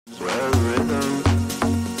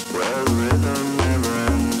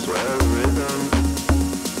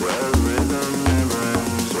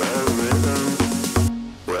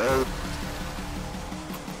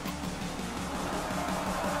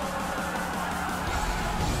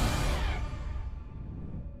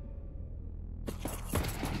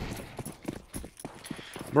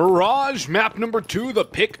Mirage, map number 2, the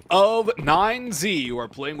pick of 9Z, who are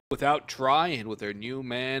playing without Try and with their new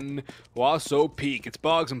man, HUASOPEEK. It's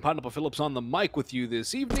Boggs and Pineapple Phillips on the mic with you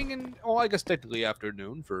this evening, and, well, I guess technically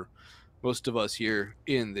afternoon for most of us here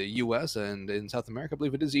in the US and in South America. I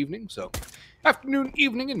believe it is evening, so afternoon,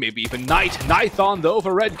 evening, and maybe even night. Nithon, though,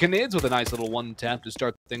 for Red Canids with a nice little one-tap to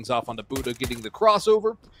start things off on the Buddha, getting the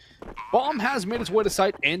crossover. Bomb has made its way to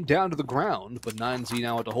site and down to the ground, but 9Z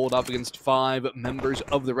now had to hold up against 5 members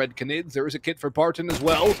of the Red Canids. There is a kit for Barton as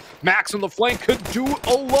well. Max on the flank could do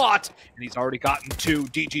a lot, and he's already gotten 2.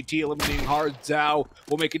 DGT eliminating hardzao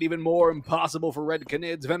will make it even more impossible for Red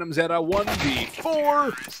Canids. venomzera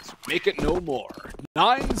 1v4, make it no more.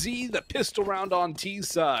 9Z, the pistol round on T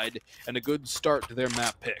side, and a good start to their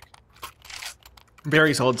map pick.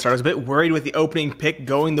 Very solid start. I was a bit worried with the opening pick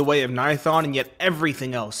going the way of Nithon, and yet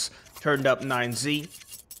everything else turned up 9Z.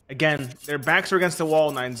 Again, their backs are against the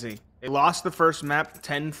wall, 9Z. They lost the first map,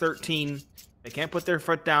 10-13. They can't put their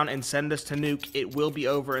foot down and send us to nuke. It will be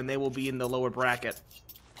over, and they will be in the lower bracket.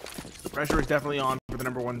 The pressure is definitely on for the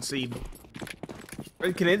 #1 seed.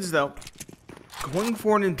 Red Canids, though, going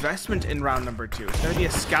for an investment in round number 2. It's going to be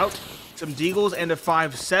a scout, some deagles, and a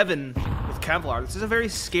 5-7 with Kevlar. This is a very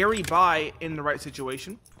scary buy in the right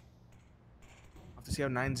situation. We'll have to see how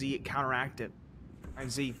 9Z counteract it.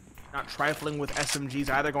 9Z not trifling with SMGs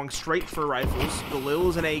either, going straight for rifles,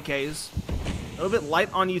 Galils and AKs. A little bit light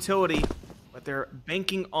on utility, but they're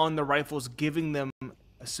banking on the rifles, giving them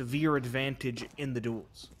a severe advantage in the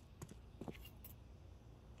duels.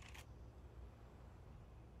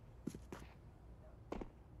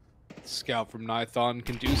 Scout from Nithon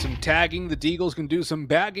can do some tagging, the Deagles can do some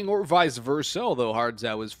bagging, or vice versa, although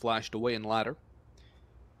hardzao is flashed away in ladder.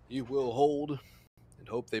 You will hold and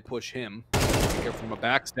hope they push him. Here from a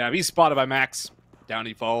backstab. He's spotted by Max. Down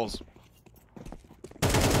he falls.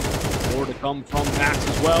 More to come from Max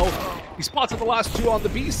as well. He spots the last 2 on the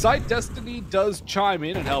B site. Destiny does chime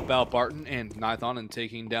in and help out Barton and Nithon in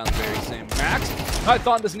taking down the very same Max.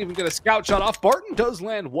 Nithon doesn't even get a scout shot off. Barton does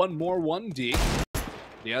land one more 1D.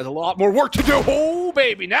 He has a lot more work to do. Oh,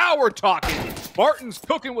 baby, now we're talking. Barton's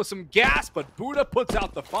cooking with some gas, but Buddha puts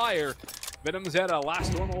out the fire. venomzera,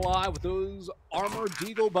 last one alive with those armored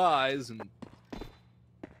deagle buys, and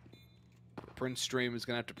Print Stream is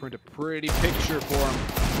going to have to print a pretty picture for him.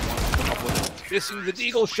 Come up with missing the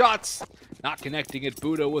deagle shots, not connecting it.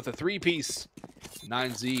 Buddha with a 3-piece.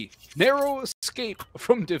 9Z, narrow escape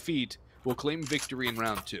from defeat, will claim victory in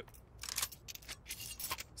round 2.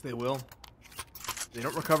 Yes, they will. They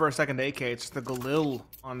don't recover a second AK. It's the Galil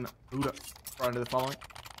on Buddha. Prior to the following.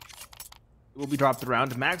 It will be dropped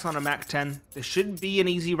around. Max on a Mac 10. This should be an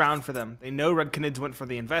easy round for them. They know Red Canids went for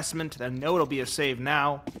the investment. They know it'll be a save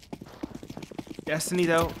now. Destiny,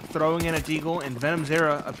 though, throwing in a deagle, and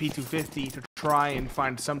venomzera a P250 to try and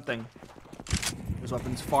find something. Those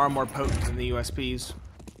weapons far more potent than the USPs.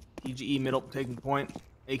 TGE middle taking point.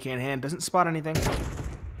 AK in hand. Doesn't spot anything.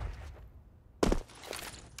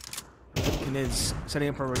 Canids setting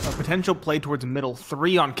up for a potential play towards middle.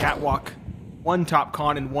 3 on catwalk. 1 top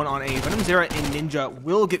con and 1 on A. venomzera and Ninja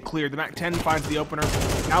will get cleared. The Mac 10 finds the opener.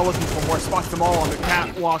 Now looking for more. Spots them all on the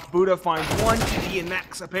catwalk. Buddha finds 1. GG and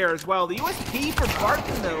Max a pair as well. The USP for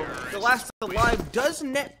Barton, though, the last alive, does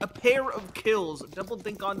net a pair of kills. Double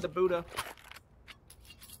dink on the Buddha.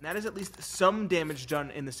 And that is at least some damage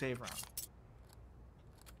done in the save round.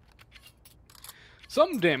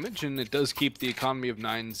 Some damage, and it does keep the economy of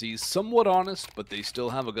 9Z somewhat honest, but they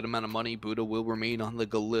still have a good amount of money. Buddha will remain on the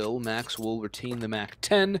Galil. Max will retain the Mac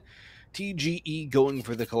 10. TGE going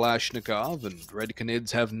for the Kalashnikov, and Red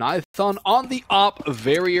Canids have Nithon on the op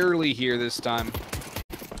very early here this time.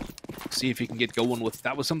 See if he can get going with.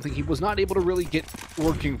 That was something he was not able to really get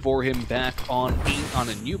working for him back on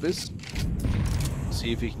Anubis.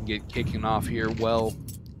 See if he can get kicking off here. Well,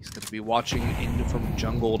 he's going to be watching in from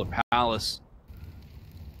jungle to palace.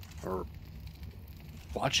 Or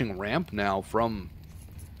watching ramp now from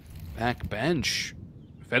back bench.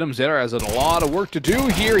 venomzera has a lot of work to do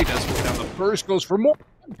here. He does put down the first, goes for more,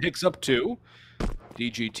 picks up 2.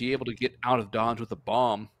 DGT able to get out of dodge with a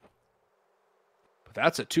bomb. But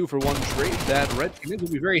that's a 2-for-1 trade that Red Canids will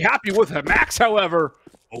be very happy with. Max, however,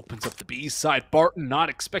 opens up the B side. Barton not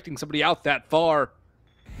expecting somebody out that far.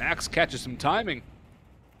 Max catches some timing.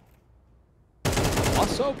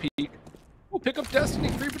 HUASOPEEK We'll pick up Destiny,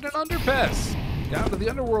 creeping an underpass. Down to the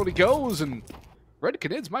underworld he goes, and Red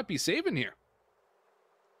Canids might be saving here.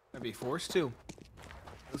 Might be forced to.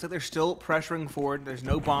 Looks like they're still pressuring forward. There's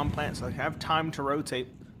no bomb plant, so they have time to rotate.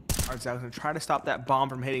 Hardzao going to try to stop that bomb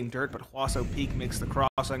from hitting dirt, but HUASOPEEK makes the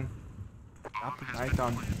crossing. Drop the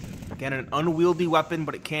Python. Again, an unwieldy weapon,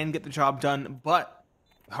 but it can get the job done. But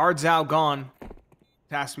with hardzao gone, the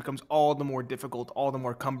task becomes all the more difficult, all the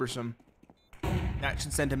more cumbersome. That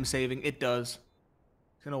should send him saving. It does.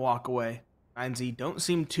 He's going to walk away. 9Z don't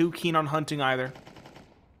seem too keen on hunting either.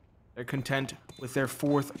 They're content with their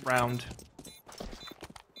 4th round.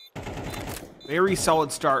 Very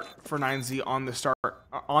solid start for 9Z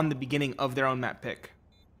on the beginning of their own map pick.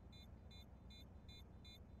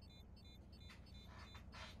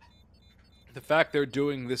 The fact they're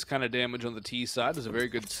doing this kind of damage on the T side is a very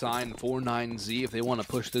good sign for 9Z if they want to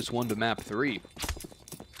push this one to map 3.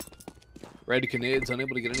 Red Canids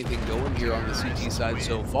unable to get anything going here on the CT side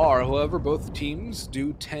so far. However, both teams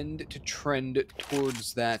do tend to trend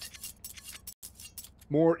towards that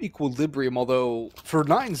more equilibrium, although for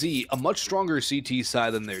 9Z, a much stronger CT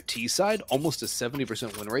side than their T side, almost a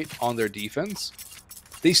 70% win rate on their defense.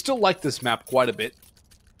 They still like this map quite a bit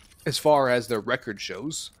as far as their record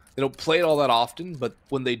shows. They don't play it all that often, but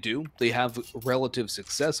when they do, they have relative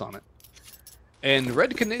success on it. And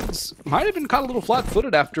Red Canids might have been caught a little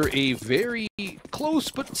flat-footed after a very close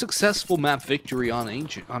but successful map victory on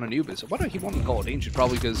Anubis. Why do I keep wanting to call it Ancient?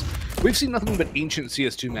 Probably because we've seen nothing but Ancient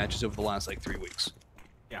CS2 matches over the last, 3 weeks.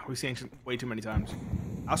 Yeah, we've seen Ancient way too many times.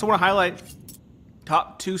 I also want to highlight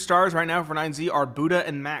top 2 stars right now for 9Z are Buddha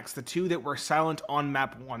and Max, the 2 that were silent on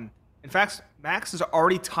map 1. In fact, Max has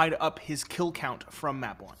already tied up his kill count from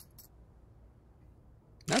map 1.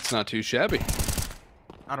 That's not too shabby.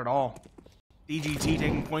 Not at all. DGT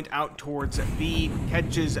taking point out towards B,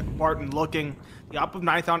 catches Barton looking. The op of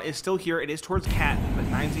Nithon is still here. It is towards Cat, but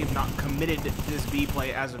 9Z have not committed to this B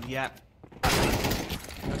play as of yet.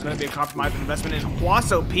 There's going to be a compromised investment in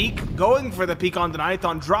HUASOPEEK. Going for the peek on the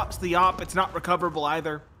Nithon. Drops the op. It's not recoverable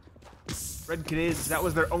either. Red Canids, that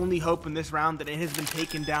was their only hope in this round, that it has been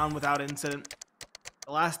taken down without incident.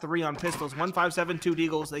 The last 3 on pistols. 157, 2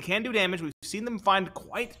 deagles. They can do damage. We've seen them find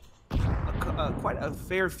quite a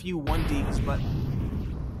fair few 1Ds, but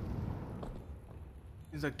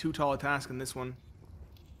seems like too tall a task in this one.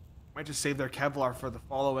 Might just save their Kevlar for the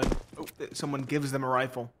following. Oh, someone gives them a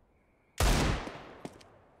rifle.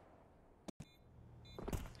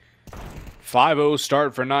 5-0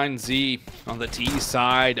 start for 9Z on the T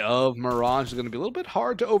side of Mirage. Is going to be a little bit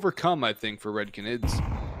hard to overcome, I think, for Red Canids.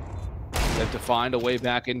 They have to find a way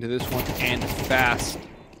back into this one, and fast.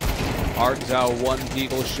 hardzao, 1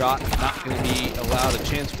 deagle shot, not going to be allowed a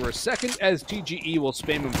chance for a second, as TGE will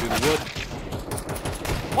spam him through the wood.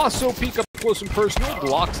 HUASOPEEK up close and personal,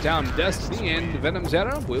 blocks down Destiny, and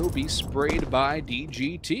venomzera will be sprayed by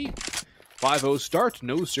DGT. 5-0 start,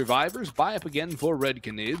 no survivors. Buy up again for Red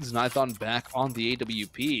Canids. Nithon back on the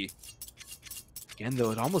AWP. Again, though,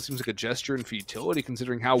 it almost seems like a gesture in futility,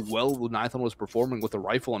 considering how well Nithon was performing with a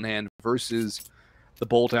rifle in hand versus the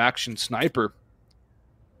bolt-action sniper.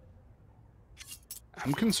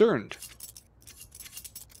 I'm concerned.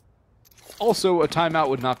 Also, a timeout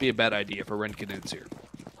would not be a bad idea for Red Canids here.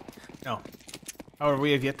 No. However,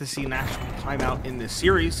 we have yet to see an actual timeout in this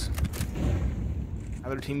series.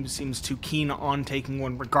 Other team seems too keen on taking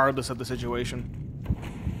one regardless of the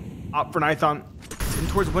situation. Op for Nithon. It's in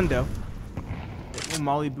towards window. It will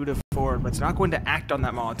molly Buddha forward, but it's not going to act on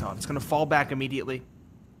that Molotov. It's going to fall back immediately.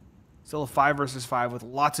 Still a 5 versus 5 with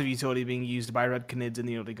lots of utility being used by Red Canids in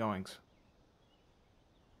the early goings.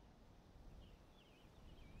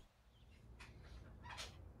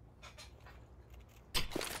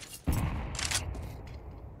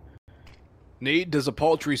 Nade does a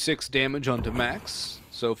paltry 6 damage onto Max.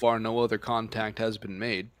 So far, no other contact has been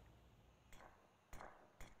made.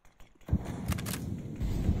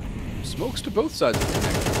 Smokes to both sides of the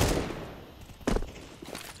connection.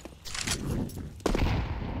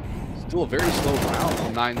 Still a very slow round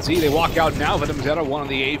from 9Z. They walk out now. venomzera, 1 on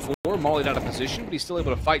the A4, mollied out of position, but he's still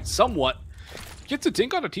able to fight somewhat. Gets a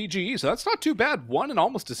tink on a TGE, so that's not too bad. 1 and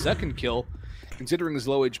almost a second kill, considering his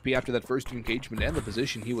low HP after that first engagement and the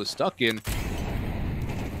position he was stuck in.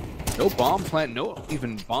 No bomb plant, no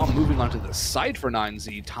even bomb moving onto the site for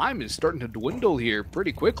 9Z. Time is starting to dwindle here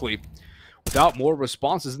pretty quickly. Without more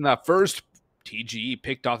responses in that first, TGE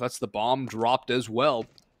picked off. That's the bomb dropped as well.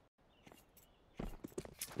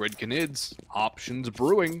 Red Canids, options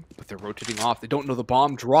brewing, but they're rotating off. They don't know the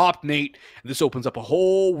bomb dropped, Nate. And this opens up a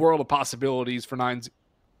whole world of possibilities for 9Z.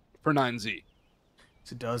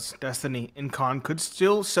 Yes, it does. Destiny in con could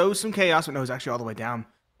still sow some chaos, but no, he's actually all the way down.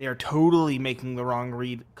 They are totally making the wrong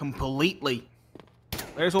read. Completely.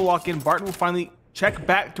 Players will walk in. Barton will finally check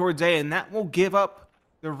back towards A, and that will give up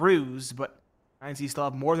the ruse, but 9Z still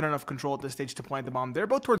have more than enough control at this stage to plant the bomb. They're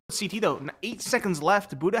both towards CT, though. 8 seconds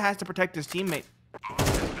left. Buddha has to protect his teammate.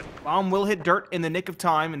 Bomb will hit dirt in the nick of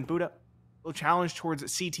time, and Buddha will challenge towards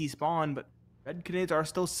CT spawn, but Red Canids are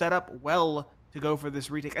still set up well to go for this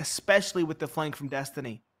retake, especially with the flank from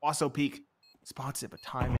Destiny. HUASOPEEK spots it, but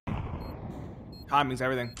timing. Timing's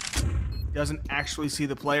everything. He doesn't actually see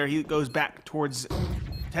the player. He goes back towards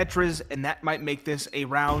Tetris, and that might make this a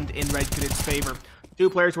round in Red Canids' favor. 2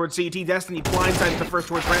 players towards CT. Destiny blindsides the first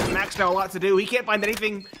towards Brandon. Max now a lot to do. He can't find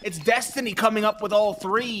anything. It's Destiny coming up with all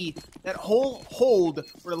 3. That whole hold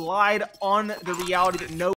relied on the reality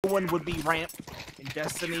that no one would be ramped. And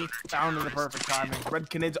Destiny found in the perfect timing. Red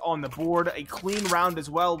Canids on the board. A clean round as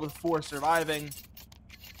well with 4 surviving.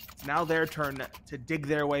 It's now their turn to dig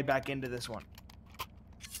their way back into this one.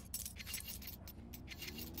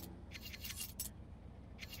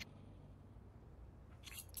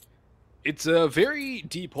 It's a very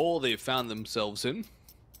deep hole they've found themselves in,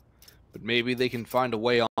 but maybe they can find a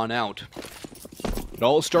way on out. It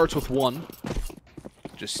all starts with 1,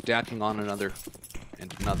 just stacking on another,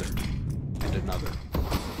 and another, and another.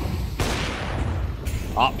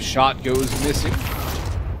 Op shot goes missing.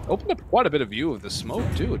 Opened up quite a bit of view of the smoke,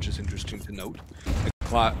 too, which is interesting to note.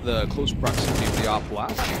 The close proximity of the op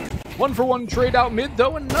blast. 1-for-1 trade out mid,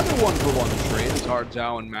 though, another 1-for-1 trade as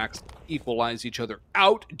hardzao and Max equalize each other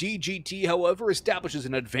out. DGT, however, establishes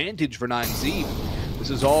an advantage for 9Z. This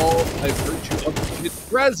is all a virtue of his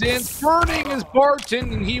presence. Burning is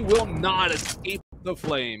Barton, and he will not escape the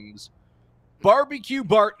flames. Barbecue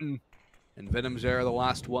Barton and venomzera, the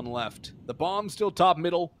last one left. The bomb still top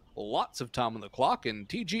middle, lots of time on the clock, and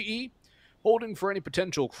TGE holding for any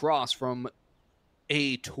potential cross from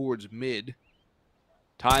A towards mid.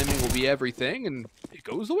 Timing will be everything, and it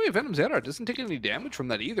goes the way of venomzera. It doesn't take any damage from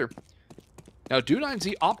that either. Now, do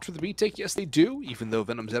 9Z opt for the B take? Yes, they do, even though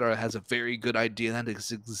venomzera has a very good idea. That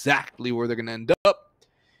is exactly where they're going to end up.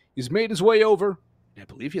 He's made his way over, and I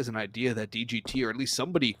believe he has an idea that DGT, or at least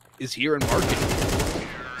somebody, is here in market.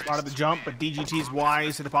 Spotted the jump, but DGT's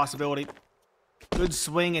wise to the possibility. Good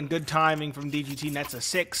swing and good timing from DGT. Nets a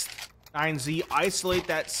 6th. 9Z isolate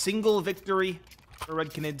that single victory for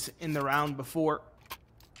Red Canids in the round before.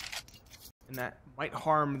 And that might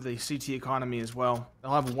harm the CT economy as well.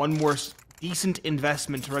 They'll have one more decent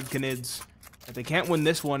investment to Red Canids. If they can't win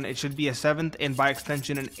this one, it should be a 7th and by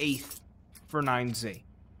extension an 8th for 9Z.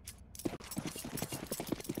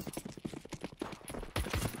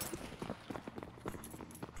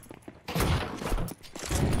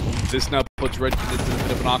 This now puts Red Canids in a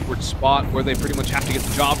bit of an awkward spot where they pretty much have to get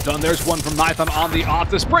the job done. There's one from Nithon on the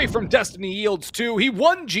off. The spray from Destiny yields 2. He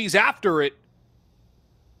 1Gs after it.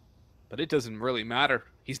 But it doesn't really matter.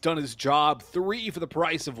 He's done his job. 3 for the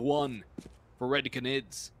price of 1 for Red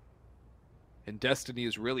Canids. And Destiny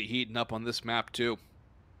is really heating up on this map too.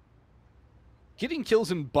 Getting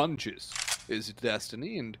kills in bunches is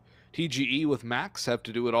Destiny, and TGE with Max have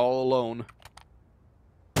to do it all alone.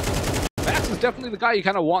 Max is definitely the guy you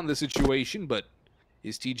kind of want in this situation, but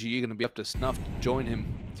is TGE going to be up to snuff to join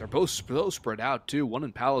him? They're both spread out too. 1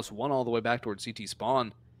 in Palace, 1 all the way back towards CT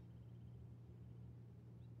spawn.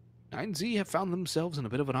 9Z have found themselves in a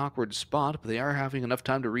bit of an awkward spot, but they are having enough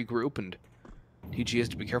time to regroup, and TG has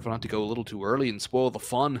to be careful not to go a little too early and spoil the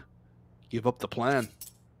fun. Give up the plan.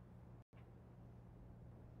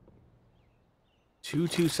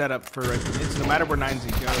 2-2 setup for Red Canids. No matter where 9Z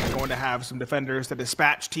goes, they're going to have some defenders to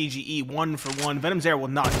dispatch TGE 1-for-1. venomzera will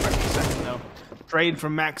not get back to the second, though. Trade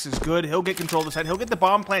from Max is good. He'll get control of the side. He'll get the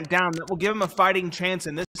bomb plant down. That will give him a fighting chance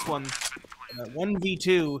in this one.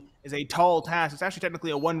 1v2 is a tall task. It's actually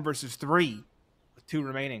technically a 1 versus 3 with 2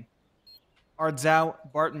 remaining. hardzao,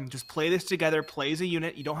 Barton, just play this together. Play as a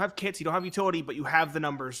unit. You don't have kits, you don't have utility, but you have the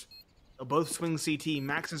numbers. They'll both swing CT.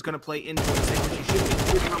 Max is going to play into it, which he should be.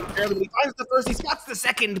 He finds the first, he spots the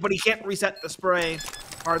second, but he can't reset the spray.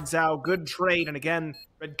 hardzao, good trade, and again,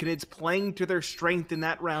 Red Canids playing to their strength in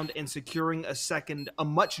that round and securing a second, a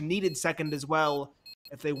much-needed second as well,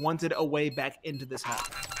 if they wanted a way back into this half.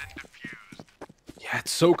 Yeah,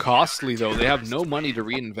 it's so costly, though. They have no money to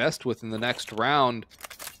reinvest with in the next round.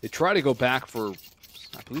 They try to go back for,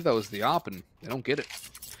 I believe that was the op, and they don't get it.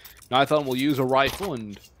 Nithon will use a rifle,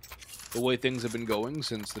 and the way things have been going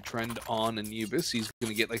since the trend on Anubis, he's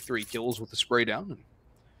going to get like 3 kills with the spray down, and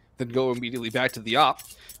then go immediately back to the op.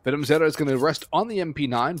 venomzera is going to rest on the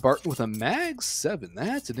MP9. Barton with a Mag 7.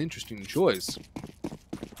 That's an interesting choice.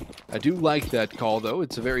 I do like that call, though.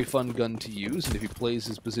 It's a very fun gun to use, and if he plays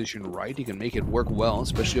his position right, he can make it work well,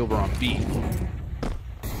 especially over on B.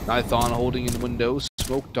 Nithon holding in windows,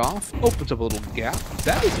 smoked off, opens up a little gap.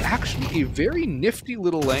 That is actually a very nifty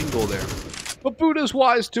little angle there. But Buddha's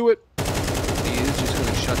wise to it. He is just going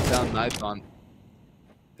to shut down Nithon.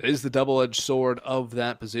 That is the double-edged sword of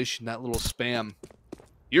that position, that little spam.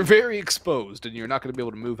 You're very exposed, and you're not going to be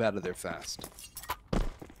able to move out of there fast.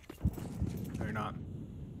 No, you're not.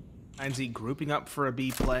 9Z grouping up for a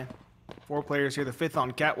B play. 4 players here, the 5th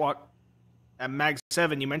on Catwalk. At Mag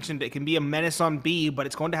 7, you mentioned it can be a menace on B, but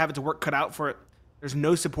it's going to have its work cut out for it. There's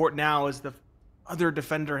no support now as the other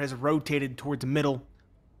defender has rotated towards the middle.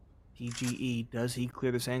 TGE, does he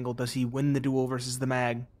clear this angle? Does he win the duel versus the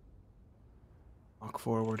Mag? Walk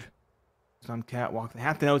forward. It's on Catwalk. They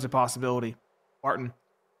have to know it's a possibility. Barton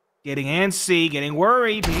getting antsy, getting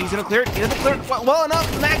worried. He's going to clear it. He doesn't clear it well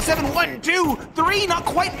enough. Mag 7, 1, 2, 3. Not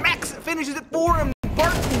quite. Max finishes it for him.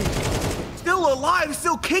 Barton still alive,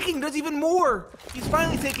 still kicking, does even more. He's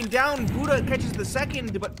finally taken down. Buddha catches the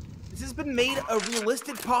second, but this has been made a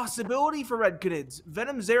realistic possibility for Red Canids.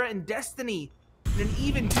 venomzera and Destiny in an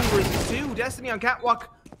even 2 versus 2. Destiny on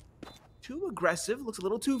Catwalk. Too aggressive. Looks a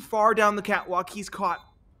little too far down the Catwalk. He's caught.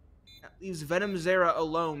 That leaves venomzera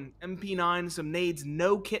alone. MP9, some nades.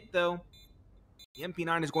 No kit, though. The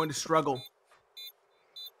MP9 is going to struggle.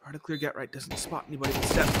 Hard to clear get right. Doesn't spot anybody. The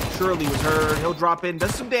step surely was heard. He'll drop in.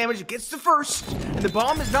 Does some damage. Gets the first. And the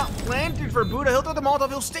bomb is not planted for Buddha. He'll throw the Molotov.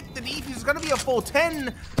 He'll stick the deep. He's going to be a full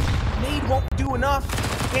 10. Nade won't do enough.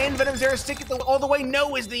 Can venomzera stick it all the way?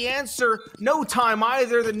 No is the answer. No time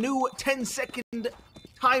either. The new 10-second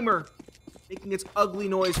timer making its ugly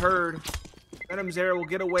noise heard. venomzera will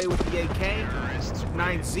get away with the AK.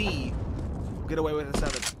 9Z will get away with a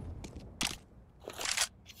 7.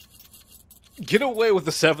 Get away with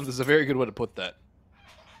the 7th is a very good way to put that.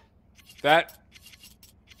 That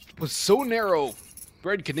was so narrow.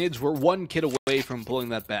 Red Canids were 1 kid away from pulling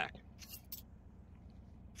that back.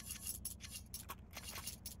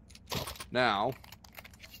 Now,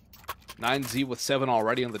 9Z with 7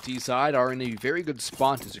 already on the T side are in a very good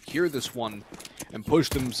spot to secure this one and push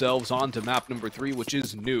themselves on to map number 3, which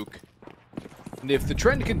is Nuke. And if the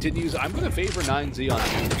trend continues, I'm going to favor 9Z on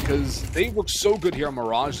Nuke because they look so good here on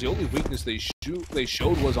Mirage. The only weakness they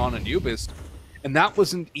showed was on Anubis, and that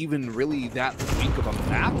wasn't even really that weak of a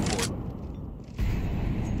map for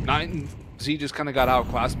them. 9Z just kind of got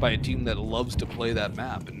outclassed by a team that loves to play that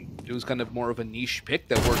map, and it was kind of more of a niche pick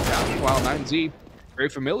that worked out. While 9Z, very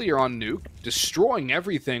familiar on Nuke, destroying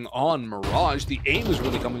everything on Mirage. The aim is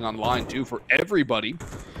really coming online too for everybody.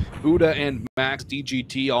 Buddha and Max,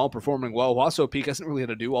 DGT all performing well. HUASOPEEK hasn't really had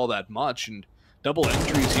to do all that much, and double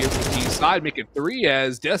entries here for the T side make it 3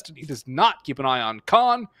 as Destiny does not keep an eye on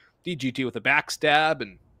Khan. DGT with a backstab,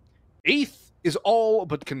 and 8th is all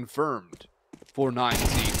but confirmed for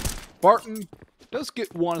 9Z. Barton does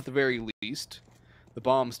get 1 at the very least. The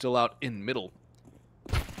bomb's still out in middle.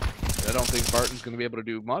 I don't think Barton's going to be able to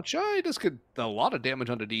do much. He does get a lot of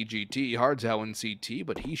damage onto DGT. hardzao in CT,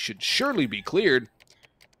 but he should surely be cleared.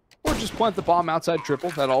 Or just plant the bomb outside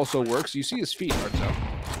triple. That also works. You see his feet, hardzao.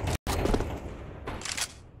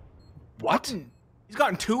 What? He's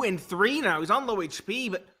gotten 2 and 3 now. He's on low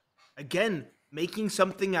HP, but again, making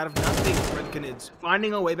something out of nothing for Red Canids.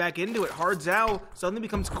 Finding a way back into it. hardzao suddenly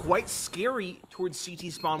becomes quite scary towards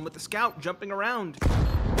CT spawn with the scout jumping around.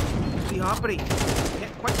 The hoppity.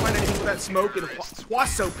 Can't quite find anything with that smoke. And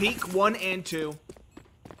HUASOPEEK 1 and 2.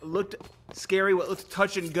 Looked scary. What looked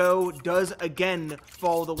touch and go does again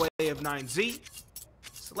fall the way of 9Z.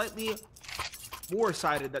 Slightly more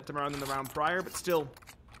sided that round than the round prior, but still,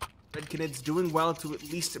 Red Canids doing well to at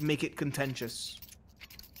least make it contentious.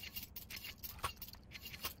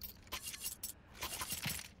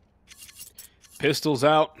 Pistols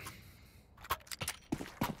out.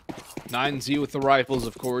 9Z with the rifles,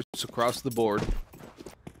 of course, across the board.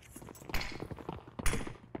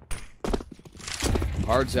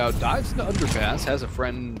 hardzao dives into underpass, has a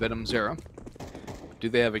friend, venomzera. Do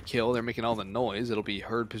they have a kill? They're making all the noise. It'll be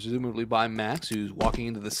heard presumably by Max, who's walking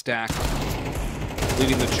into the stack,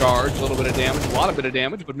 leading the charge. A little bit of damage, a lot of bit of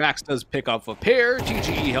damage, but Max does pick up a pair.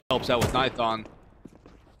 TGE helps out with Nithon.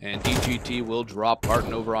 And DGT will drop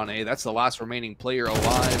Barton over on A. That's the last remaining player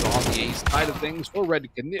alive on the A side of things for Red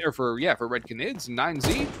Canids. For Red Canids.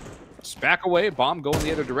 9Z, just back away. Bomb going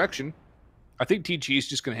the other direction. I think TGE is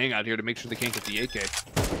just going to hang out here to make sure they can't get the AK.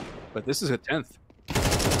 But this is a 10th.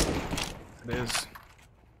 It is.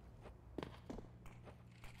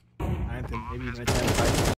 9th and maybe even a 10th.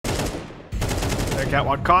 Right? There,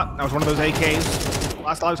 Catwalk caught. That was one of those AKs.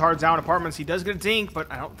 Last lives hardzao in apartments. He does get a dink,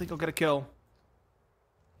 but I don't think he'll get a kill.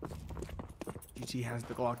 GT has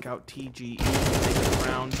the Glock out. TGE taking the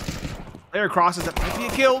round. Player crosses, that might be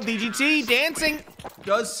a kill. DGT dancing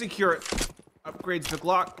does secure it. Upgrades the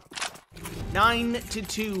Glock.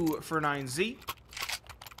 9-2 for 9Z.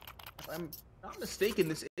 If I'm not mistaken,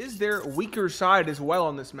 this is their weaker side as well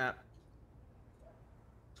on this map.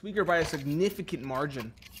 It's weaker by a significant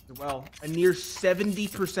margin as well. A near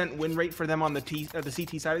 70% win rate for them on the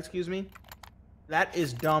CT side, excuse me. That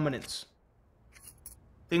is dominance.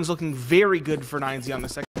 Things looking very good for 9Z on the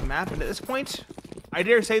second map, and at this point, I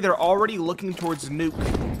dare say they're already looking towards nuke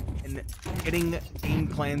and getting game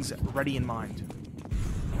plans ready in mind.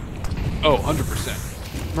 Oh,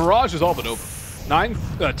 100%. Mirage is all but over.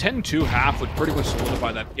 10-2 half would pretty much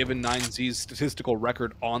solidify that, given 9Z's statistical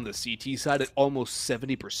record on the CT side at almost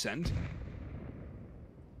 70%.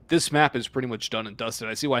 This map is pretty much done and dusted.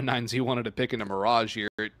 I see why 9Z wanted to pick into Mirage here.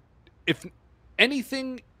 If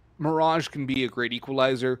anything, Mirage can be a great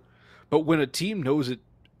equalizer, but when a team knows it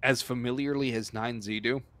as familiarly as 9Z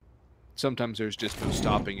do, sometimes there's just no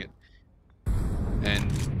stopping it.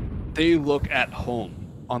 And they look at home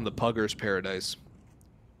on the Pugger's Paradise.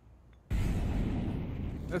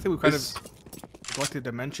 I think we kind of neglected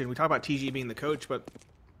to mention, we talk about TG being the coach, but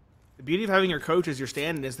the beauty of having your coach as your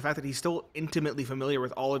stand-in is the fact that he's still intimately familiar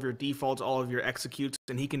with all of your defaults, all of your executes,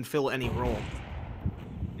 and he can fill any role.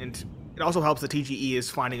 And it also helps that TGE is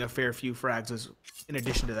finding a fair few frags as, in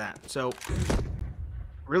addition to that. So,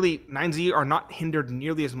 really, 9Z are not hindered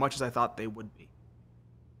nearly as much as I thought they would be.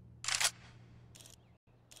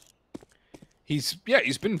 He's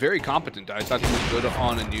been very competent. I thought he was good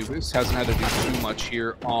on Anubis. Hasn't had to do too much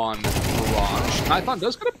here on Mirage. Python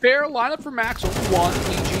does get a fair lineup for Max. 1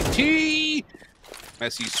 EGT.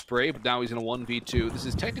 Messy spray, but now he's in a 1v2. This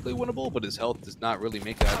is technically winnable, but his health does not really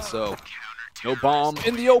make that so. No bomb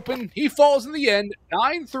in the open. He falls in the end.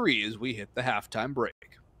 9-3 as we hit the halftime break.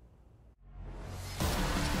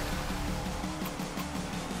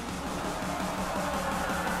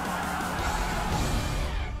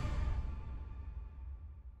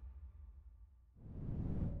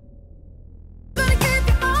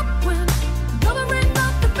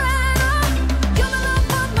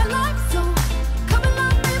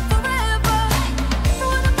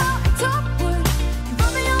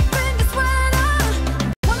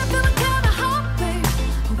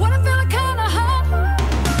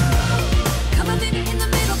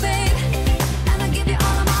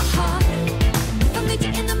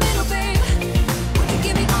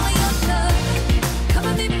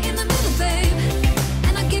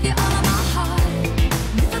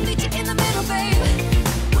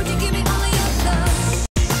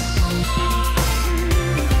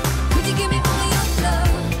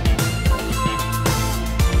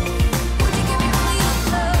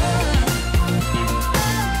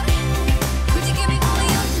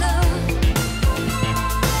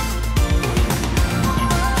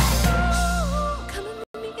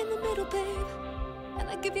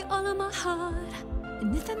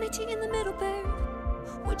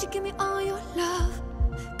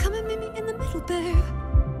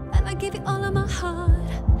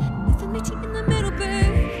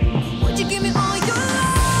 Could you give me all your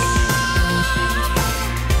love?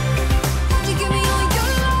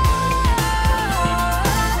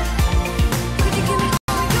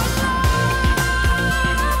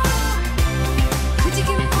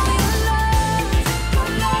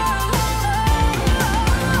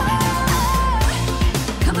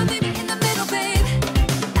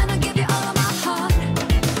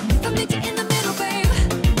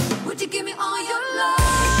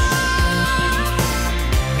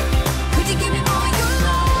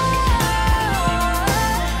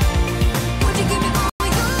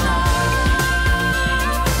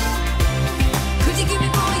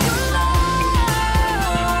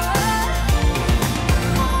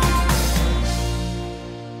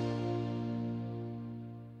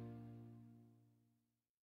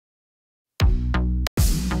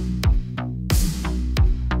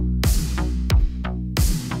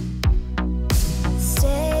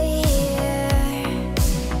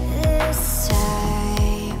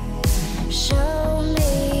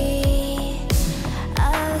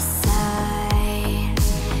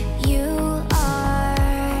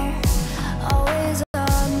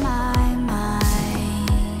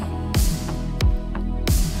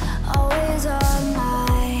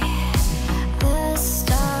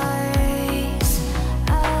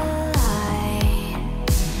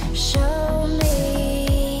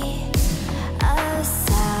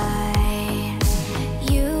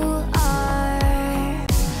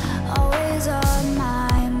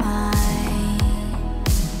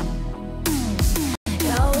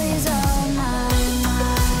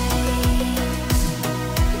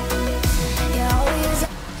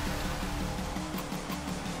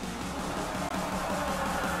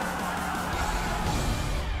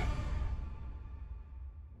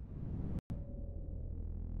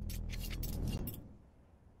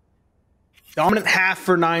 Dominant half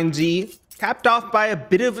for 9Z. Capped off by a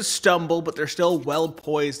bit of a stumble, but they're still well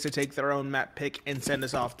poised to take their own map pick and send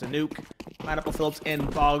us off to nuke. Pineapple Phillips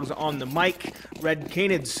and Boggs on the mic. Red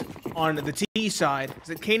Canids on the T side. Is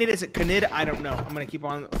it Canid? Is it Canid? I don't know. I'm going to keep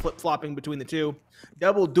on flip-flopping between the two.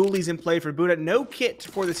 Double dualies in play for Buddha. No kit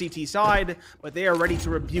for the CT side, but they are ready to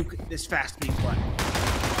rebuke this fast-speed play.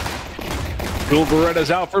 Dual Beretta's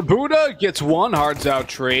out for Buddha. Gets one. hardzao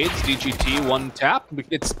trades. DGT one tap.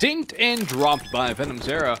 Gets dinked and dropped by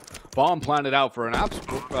venomzera. Bomb planted out for an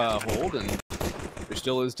hold, and there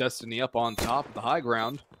still is Destiny up on top of the high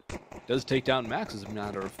ground. Does take down Max, as a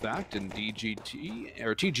matter of fact, and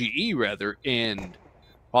TGE rather, and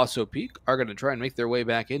HUASOPEEK are going to try and make their way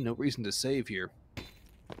back in. No reason to save here.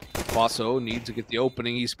 Huaso needs to get the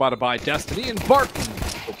opening. He's spotted by Destiny, and Barton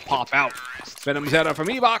will pop out. venomzera from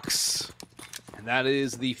E-Box. And that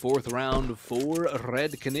is the 4th round for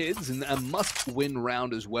Red Canids, and a must-win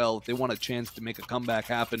round as well. If they want a chance to make a comeback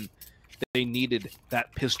happen, they needed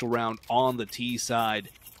that pistol round on the T side.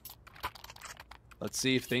 Let's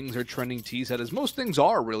see if things are trending T side, as most things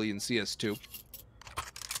are really in CS2.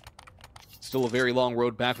 Still a very long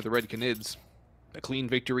road back for the Red Canids. A clean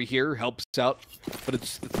victory here helps out, but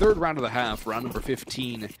it's the 3rd round of the half, round number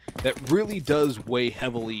 15, that really does weigh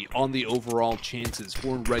heavily on the overall chances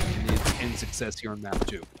for Red Canids and success here on map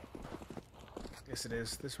 2. Yes, it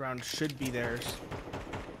is. This round should be theirs.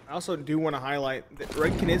 I also do want to highlight that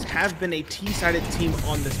Red Canids have been a T-sided team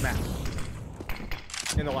on this map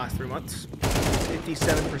in the last 3 months.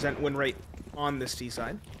 57% win rate on this T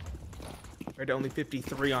side, compared to only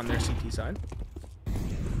 53 on their CT side.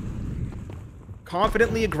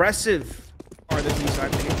 Confidently aggressive are the T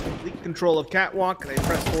side. They get complete control of Catwalk. They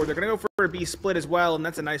press forward. They're going to go for a B split as well, and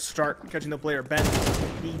that's a nice start, catching the player Ben.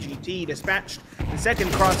 DGT dispatched. The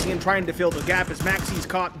second crossing in, trying to fill the gap as Maxi's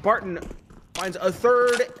caught. Barton finds a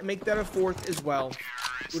 3rd, make that a 4th as well.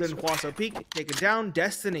 Buddha and HUASOPEEK taken down.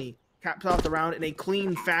 Destiny caps off the round in a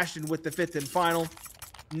clean fashion with the 5th and final.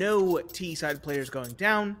 No T side players going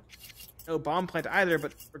down. No bomb plant either,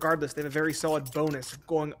 but regardless, they have a very solid bonus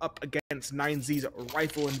going up against 9Z's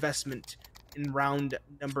rifle investment in round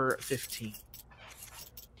number 15.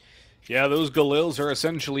 Yeah, those Galils are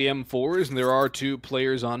essentially M4s, and there are 2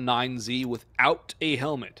 players on 9Z without a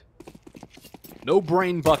helmet. No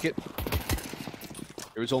brain bucket.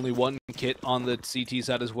 There was only 1 kit on the CT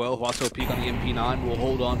side as well. HUASOPEEK on the MP9 will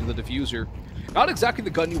hold on to the diffuser. Not exactly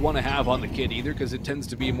the gun you want to have on the kit either, because it tends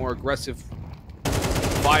to be a more aggressive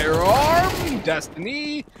firearm.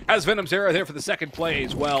 Destiny has venomzera there for the 2nd play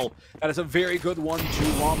as well. That is a very good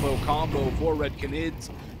 1-2 wombo combo for Red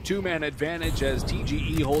Canids. 2-man advantage as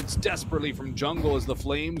TGE holds desperately from jungle as the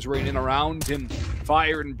flames rain in around him.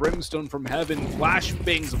 Fire and brimstone from heaven.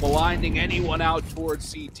 Flashbangs blinding anyone out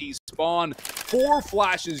towards CT spawn. 4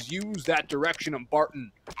 flashes use that direction of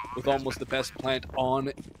Barton with almost the best plant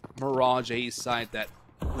on Mirage A's side. That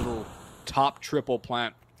little top triple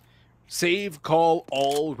plant. Save call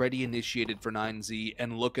already initiated for 9Z,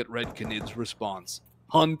 and look at Red Canids' response.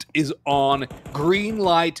 Hunt is on. Green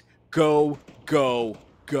light. Go, go,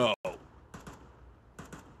 go.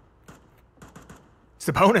 It's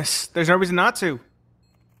the bonus. There's no reason not to.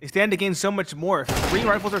 They stand to gain so much more. If 3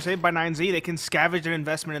 rifles are saved by 9Z, they can scavenge an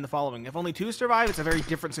investment in the following. If only 2 survive, it's a very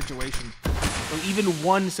different situation. So even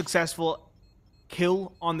 1 successful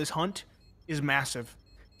kill on this hunt is massive.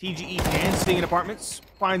 TGE can stay in apartments.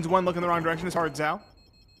 Finds 1 looking in the wrong direction. It's hardzao.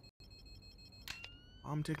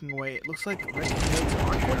 I'm ticking away. It looks like Red Canids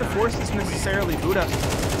aren't going to force this necessarily. Buddha,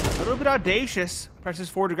 a little bit audacious. Presses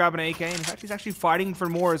forward to grab an AK. In fact, he's actually fighting for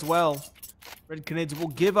more as well. Red Canids will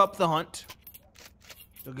give up the hunt.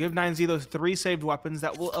 They'll give 9Z those 3 saved weapons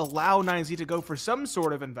that will allow 9Z to go for some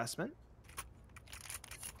sort of investment.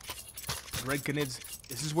 Red Canids,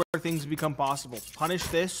 this is where things become possible. Punish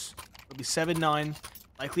this. It'll be 7-9.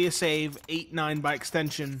 Likely a save. 8-9 by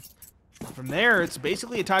extension. From there, it's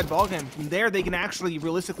basically a tied ballgame. From there, they can actually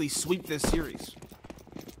realistically sweep this series.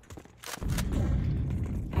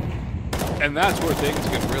 And that's where things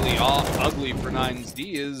get really ugly for 9Z,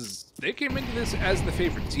 is they came into this as the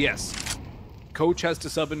favorites. Yes, coach has to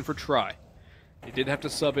sub in for Try. They did have to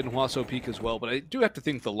sub in HUASOPEEK as well, but I do have to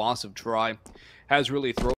think the loss of Try has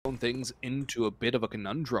really thrown things into a bit of a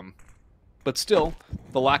conundrum. But still,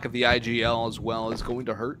 the lack of the IGL as well is going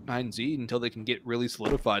to hurt 9Z until they can get really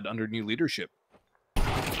solidified under new leadership.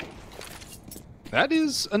 That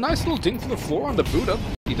is a nice little dink to the floor on the Buddha.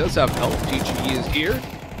 He does have health. TGE is here,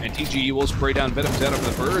 and TGE will spray down venomzera for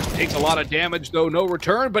the first. Takes a lot of damage, though, no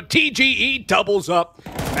return, but TGE doubles up.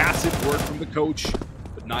 Massive work from the coach,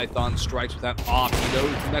 but Nithon strikes with that off. He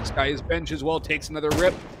knows the next guy is bench as well, takes another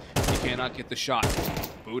rip. He cannot get the shot.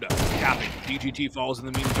 Buddha capping. DGT falls in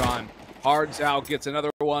the meantime. Hardzao gets another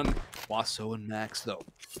one. Waso and Max, though.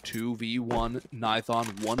 2v1. Nithon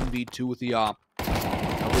 1v2 with the op.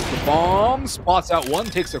 Covers the bomb. Spots out one.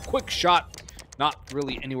 Takes a quick shot. Not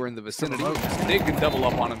really anywhere in the vicinity. They can double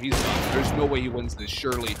up on him. He's done. There's no way he wins this,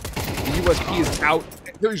 surely. The USP is out.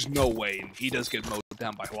 There's no way. And he does get mowed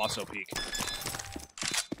down by HUASOPEEK.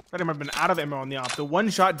 Thought he might have been out of ammo on the op. The one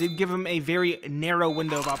shot did give him a very narrow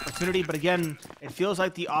window of opportunity, but again, it feels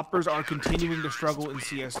like the oppers are continuing to struggle in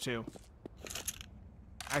CS2.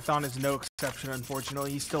 Nithon is no exception,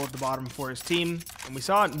 unfortunately. He's still at the bottom for his team, and we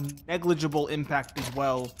saw a negligible impact as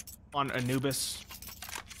well on Anubis.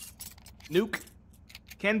 Nuke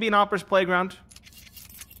can be an opper's playground,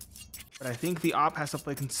 but I think the op has to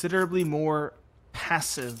play considerably more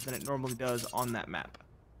passive than it normally does on that map.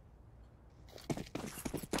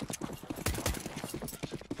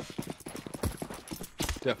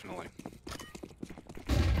 Definitely.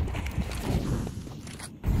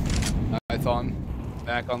 Nithon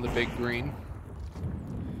back on the big green.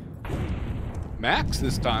 Max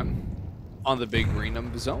this time on the big green.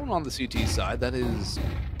 Zone on the CT side. That is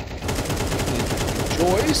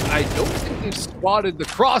choice. I don't think they've spotted the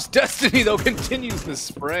cross. Destiny, though, continues the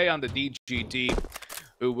spray on the DGT,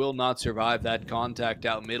 who will not survive that contact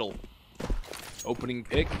out middle. Opening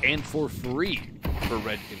pick and for free for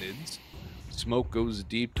Red Canids. Smoke goes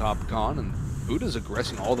deep top con, and Buddha's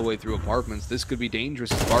aggressing all the way through apartments. This could be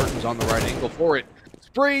dangerous. Spartan's on the right angle for it.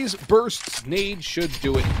 Sprays, bursts, nades should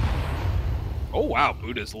do it. Oh, wow.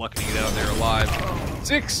 Buddha's lucky to get out there alive.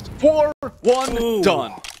 6, 4, 1, ooh,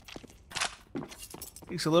 done.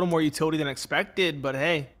 Takes a little more utility than expected, but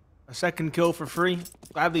hey, a second kill for free.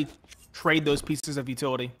 Gladly trade those pieces of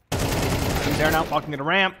utility. He's there now, walking at a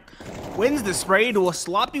ramp. Wins the spray to a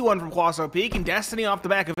sloppy one from HUASOPEEK, and Destiny off the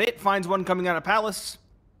back of it finds one coming out of Palace.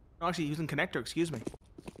 No, actually using connector, excuse me.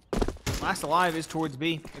 Last alive is towards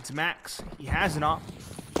B. It's Max. He has an op.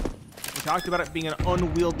 We talked about it being an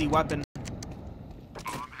unwieldy weapon.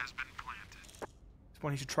 Bomb has been planted. This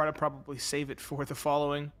one he should try to probably save it for the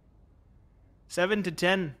following. 7 to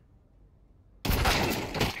 10.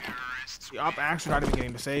 The op actually not even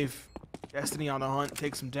getting the save. Destiny on the hunt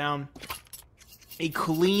takes him down. A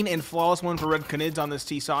clean and flawless one for Red Canids on this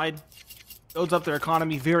T side. Builds up their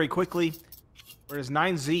economy very quickly. Whereas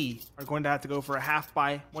 9Z are going to have to go for a half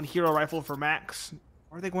buy. One hero rifle for Max.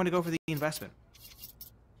 Or are they going to go for the investment?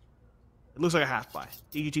 It looks like a half buy.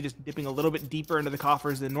 DGT just dipping a little bit deeper into the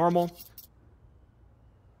coffers than normal.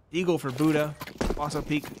 Eagle for Buddha.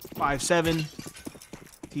 HUASOPEEK 5-7.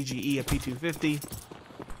 TGE a P250.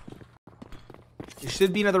 It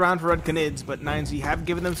should be another round for Red Canids, but 9Z have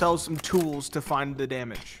given themselves some tools to find the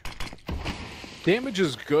damage. Damage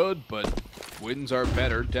is good, but wins are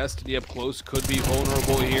better. Destiny up close could be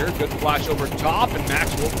vulnerable here. Good flash over top, and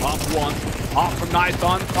Max will pop one. Off from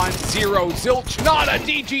Nithon, finds 0. Zilch, not a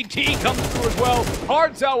DGT, comes through as well.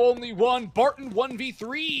 Hardzao only one. Barton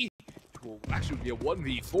 1v3. Actually, would be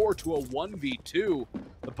a 1v4 to a 1v2.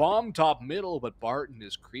 The bomb top middle, but Barton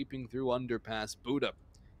is creeping through underpass. Buddha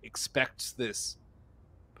expects this.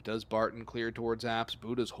 But does Barton clear towards apps?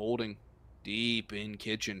 Buddha's holding deep in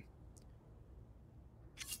kitchen.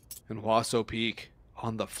 And HUASOPEEK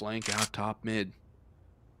on the flank out top mid.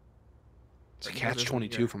 It's a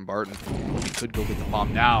catch-22 from Barton. He could go get the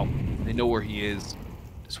bomb now. They know where he is.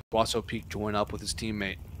 Does HUASOPEEK join up with his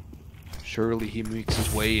teammate? Surely he makes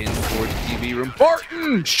his way in towards the TV room.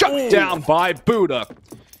 Barton shut down by Buddha.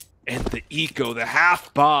 And the eco, the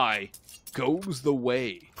half buy, goes the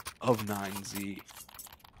way of 9Z.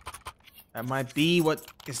 That might be what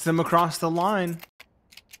gets them across the line.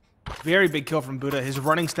 Very big kill from Buddha. His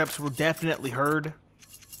running steps were definitely heard. It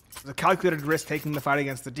was a calculated risk taking the fight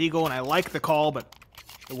against the Deagle, and I like the call, but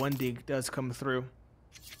the one dig does come through.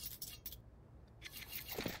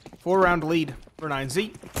 4-round lead for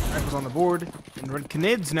 9Z. Rifles on the board. And Red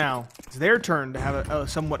Canids now. It's their turn to have a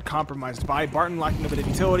somewhat compromised buy. Barton lacking a bit of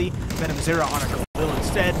utility. venomzera on a Galil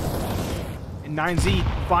instead. And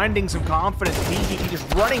 9Z finding some confidence. DGT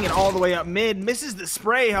just running it all the way up mid. Misses the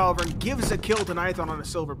spray, however, and gives a kill to Nithon on a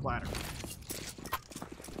silver platter.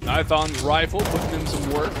 Nithon's rifle putting in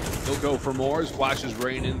some work. He'll go for more as flashes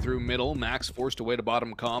rain in through middle. Max forced away to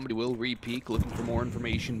bottom com, but he will re-peek, looking for more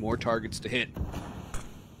information, more targets to hit.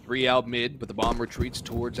 3 out mid, but the bomb retreats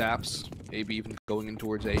towards apps. Maybe even going in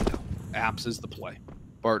towards A. No. Apps is the play.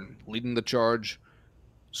 Barton leading the charge,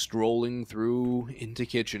 strolling through into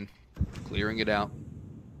kitchen, clearing it out.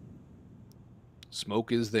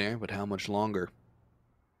 Smoke is there, but how much longer?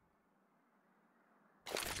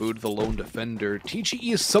 Buddha the lone defender.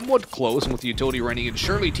 TGE is somewhat close, and with the utility running in,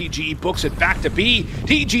 surely TGE books it back to B.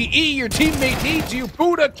 TGE, your teammate needs you.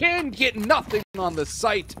 Buddha can get nothing on the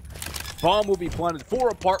site. Bomb will be planted 4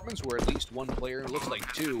 apartments where at least 1 player, it looks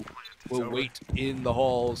like 2, will wait in the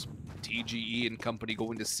halls. TGE and company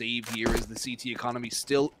going to save here as the CT economy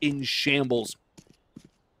still in shambles.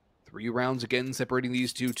 3 rounds again separating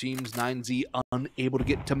these 2 teams. 9Z unable to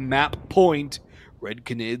get to map point. Red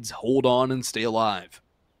Canids hold on and stay alive.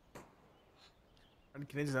 Red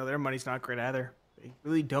Canids know their money's not great either. They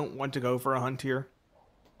really don't want to go for a hunt here.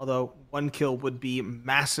 Although 1 kill would be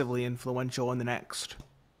massively influential in the next.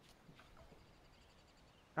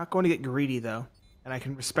 Not going to get greedy though, and I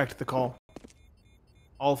can respect the call.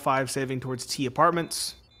 All 5 saving towards T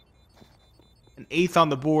apartments. An 8th on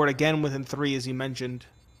the board, again within 3 as you mentioned.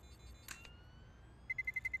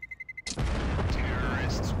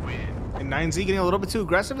 And 9Z getting a little bit too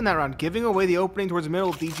aggressive in that round, giving away the opening towards the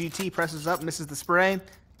middle. DGT presses up, misses the spray. And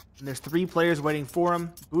there's 3 players waiting for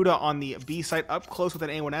him. Buddha on the B site, up close with an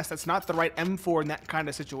A1S. That's not the right M4 in that kind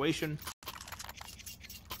of situation.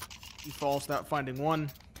 He falls without finding 1.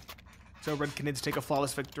 So Red Canids take a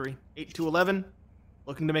flawless victory. 8-11,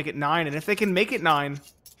 looking to make it 9. And if they can make it 9,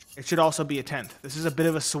 it should also be a 10th. This is a bit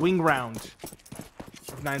of a swing round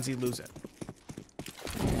if 9Z lose it.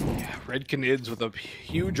 Yeah, Red Canids with a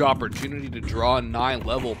huge opportunity to draw a 9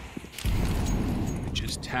 level.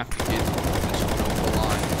 Just have to get this one over the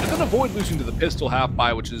line. And then avoid losing to the pistol half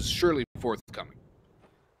by, which is surely forthcoming.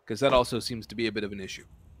 Because that also seems to be a bit of an issue.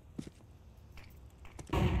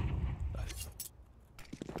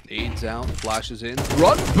 Aids out, flashes in.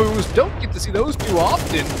 Run boost! Don't get to see those too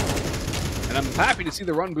often. And I'm happy to see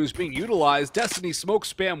the run boost being utilized. Destiny smoke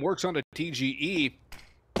spam works onto TGE.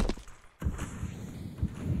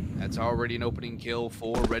 That's already an opening kill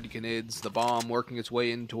for Red Canids. The bomb working its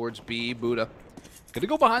way in towards B. Buddha gonna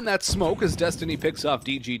go behind that smoke as Destiny picks off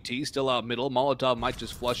DGT. Still out middle. Molotov might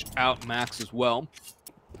just flush out Max as well.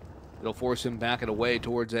 It'll force him back and away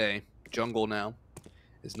towards A. Jungle now.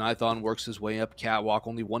 As Nithon works his way up catwalk,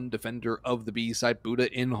 only 1 defender of the B site. Buddha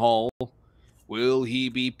in hall. Will he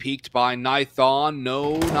be peeked by Nithon?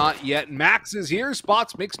 No, not yet. Max is here.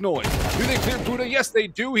 Spots makes noise. Do they clear Buddha? Yes, they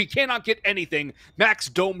do. He cannot get anything. Max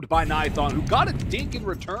domed by Nithon, who got a dink in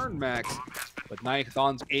return, Max. But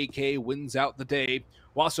Nithon's AK wins out the day.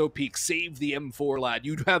 HUASOPEEK, save the M4, lad.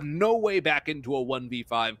 You have no way back into a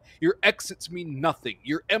 1v5. Your exits mean nothing.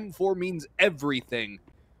 Your M4 means everything.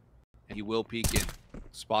 And he will peek in.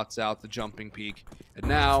 Spots out the jumping peak. And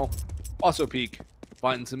now, HUASOPEEK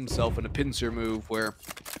finds himself in a pincer move where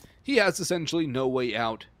he has essentially no way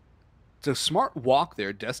out. It's a smart walk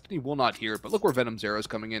there. Destiny will not hear it, but look where venomzera is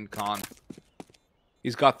coming in, Con.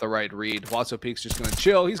 He's got the right read. HUASOPEEK's just going to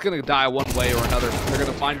chill. He's going to die one way or another. They're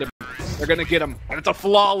going to find him. They're going to get him. And it's a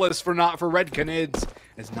flawless for Red Canids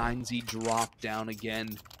as 9Z drop down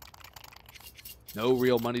again. No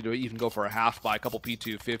real money to even go for a half buy, a couple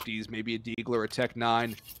P250s, maybe a Deagler or a Tech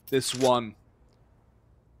 9. This one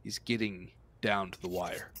is getting down to the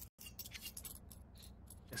wire.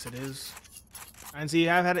 Yes, it is. 9Z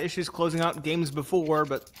have had issues closing out games before,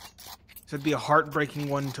 but this would be a heartbreaking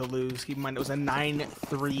one to lose. Keep in mind it was a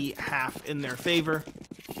 9-3 half in their favor.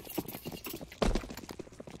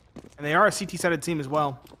 And they are a CT-sided team as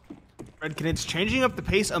well. Red Canids changing up the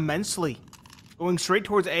pace immensely. Going straight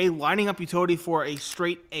towards A, lining up utility for a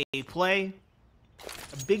straight A play.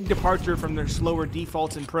 A big departure from their slower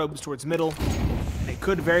defaults and probes towards middle. And it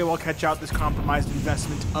could very well catch out this compromised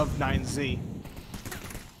investment of 9Z.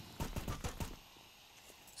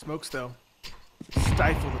 Smokes, though.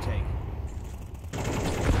 Stifle the take.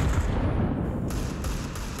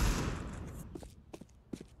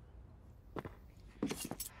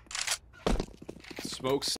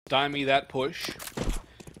 Smoke stymie that push.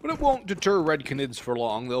 But it won't deter Red Canids for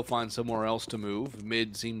long. They'll find somewhere else to move.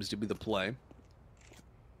 Mid seems to be the play.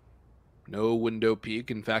 No window peek.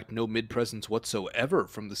 In fact, no mid presence whatsoever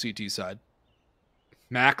from the CT side.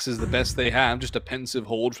 Max is the best they have. Just a pensive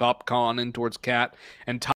hold. Top Con in towards Cat.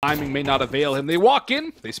 And timing may not avail him. They walk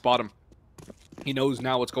in. They spot him. He knows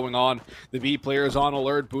now what's going on. The B player is on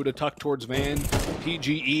alert. Buddha tucked towards Van.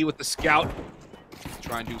 PGE with the scout.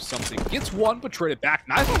 Try and do something. Gets 1, but traded back.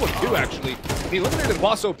 Nithon with 2, actually. He eliminated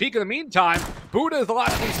HUASOPEEK in the meantime. Buddha is the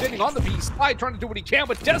last one standing on the B side, trying to do what he can,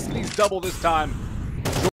 but Destiny's double this time.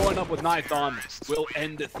 Join up with Nithon will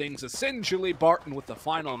end things. Essentially, Barton with the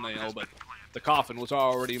final nail, but the coffin was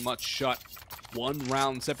already much shut. 1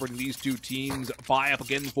 round separating these 2 teams. Buy up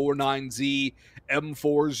again for 9Z.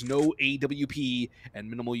 M4's no AWP, and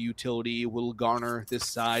minimal utility will garner this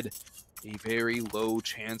side a very low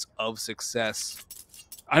chance of success.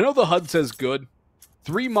 I know the HUD says good,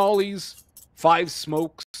 3 mollies, 5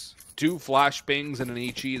 smokes, 2 flashbangs, and an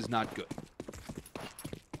HE is not good.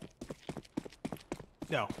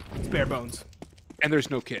 No, it's bare bones. And there's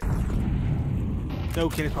no kit. No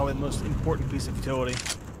kit is probably the most important piece of utility.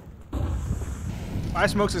 5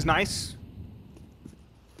 smokes is nice,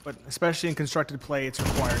 but especially in constructed play, it's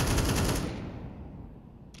required.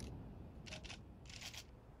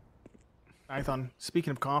 Python,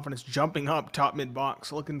 speaking of confidence, jumping up top mid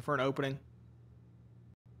box, looking for an opening.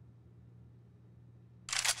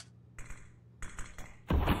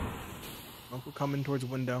 Local coming towards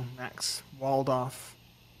window. Max walled off.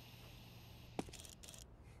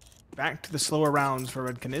 Back to the slower rounds for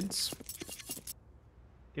Red Canids.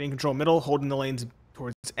 Getting control middle, holding the lanes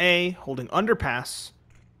towards A, holding underpass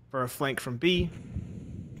for a flank from B.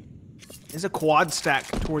 Is a quad stack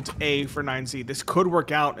towards A for 9Z. This could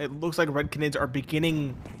work out. It looks like Red Canids are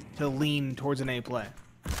beginning to lean towards an A play.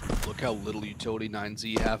 Look how little utility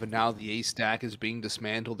 9Z have, and now the A stack is being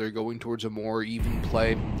dismantled. They're going towards a more even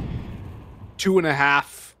play.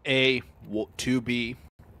 2.5 A, 2 B.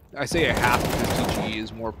 I say a half because TGE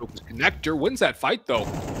is more focused. Connector wins that fight, though.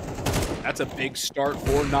 That's a big start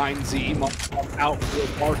for 9Z. Out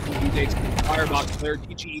for Barton. He takes the firebox player.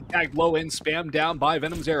 TGE tagged low end, spammed down by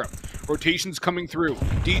venomzera. Rotations coming through.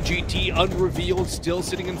 DGT unrevealed, still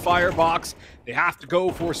sitting in firebox. They have to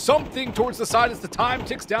go for something towards the side as the time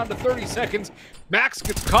ticks down to 30 seconds. Max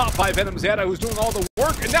gets caught by venomzera, who's doing all the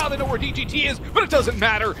work, and now they know where DGT is, but it doesn't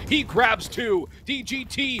matter. He grabs 2.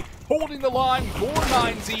 DGT holding the line for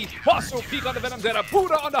 9Z. HUASOPEEK on the venomzera.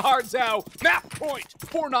 Buddha on the hardzao. Map point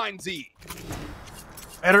for 9Z.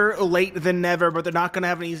 Better late than never, but they're not going to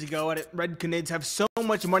have an easy go at it. Red Canids have so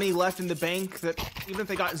much money left in the bank that even if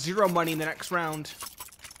they got 0 money in the next round,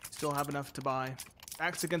 still have enough to buy.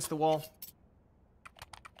 Backs against the wall.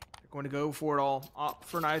 They're going to go for it all. Op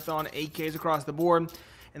for Nithon, AKs across the board.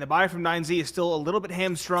 And the buy from 9Z is still a little bit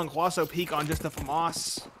hamstrung. HUASOPEEK on just the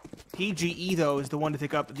FAMAS. TGE, though, is the one to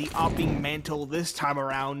pick up the opping mantle this time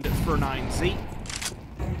around for 9Z.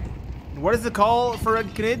 What is the call for Red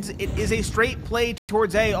Canids? It is a straight play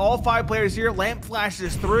towards A. All 5 players here. Lamp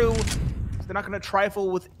flashes through. They're not going to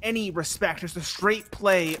trifle with any respect. Just a straight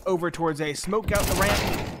play over towards A. Smoke out the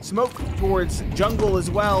ramp. Smoke towards jungle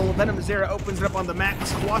as well. venomzera opens it up on the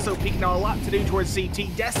max. HUASOPEEK now a lot to do towards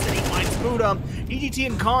CT. Destiny finds Buddha. DGT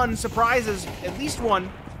and Con surprises at least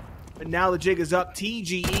one. But now the jig is up.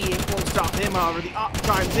 TGE won't stop him, however. The op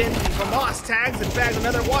chimes in. FAMAS tags and bags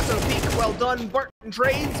another. HUASOPEEK, well done. Barton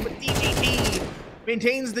trades, but DGT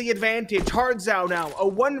maintains the advantage. hardzao now, a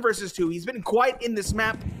 1 versus 2. He's been quite in this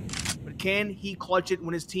map, but can he clutch it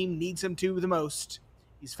when his team needs him to the most?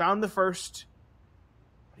 He's found the first,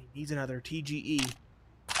 but he needs another. TGE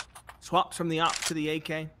swaps from the op to the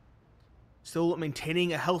AK. Still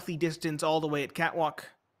maintaining a healthy distance all the way at Catwalk.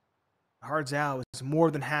 hardzao is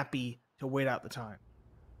more than happy to wait out the time.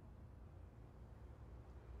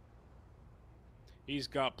 He's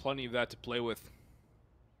got plenty of that to play with.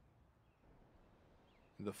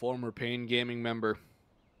 The former Pain Gaming member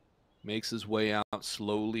makes his way out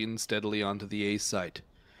slowly and steadily onto the A site.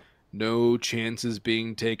 No chances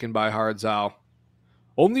being taken by hardzao.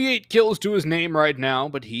 Only 8 kills to his name right now,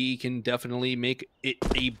 but he can definitely make it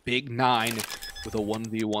a big 9 with a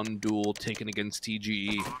 1v1 duel taken against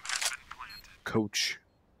TGE. Coach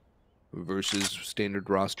versus standard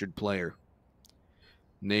rostered player.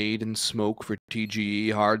 Nade and smoke for TGE.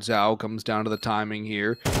 hardzao comes down to the timing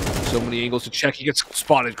here. So many angles to check. He gets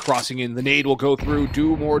spotted crossing in. The nade will go through,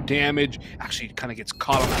 do more damage. Actually, kind of gets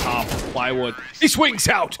caught on the top of the plywood. He swings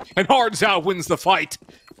out, and hardzao wins the fight.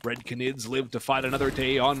 Red Canids live to fight another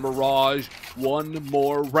day on Mirage. 1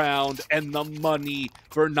 more round, and the money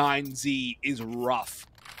for 9Z is rough.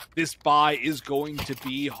 This buy is going to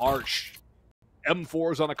be harsh.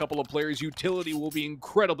 M4s on a couple of players. Utility will be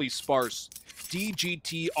incredibly sparse.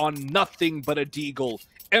 DGT on nothing but a deagle.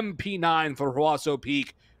 MP9 for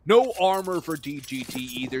HUASOPEEK. No armor for DGT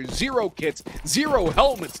either. 0 kits, 0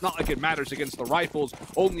 helmets. Not like it matters against the rifles.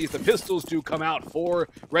 Only if the pistols do come out for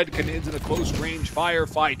Red Canids in a close range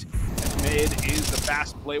firefight. Mid is the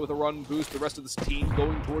fast play with a run boost. The rest of this team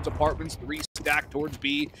going towards apartments. 3 stack towards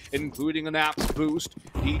B, including an apps boost.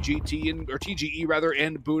 TGE rather,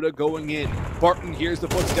 and Buddha going in. Barton hears the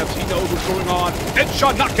footsteps. He knows what's going on.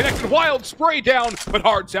 Headshot not connected. Wild spray down, but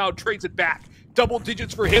hardzao trades it back. Double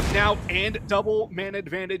digits for him now, and double man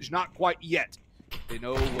advantage not quite yet. They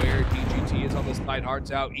know where DGT DGT is on the side.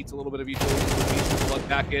 hardzao eats a little bit of utility rotation, plug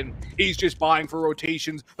back in. He's just buying for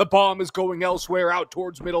rotations. The bomb is going elsewhere, out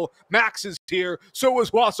towards middle. Max is here. So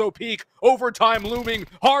is HUASOPEEK. Overtime looming.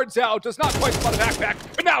 hardzao does not quite spot a backpack,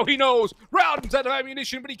 but now he knows. Rounds out of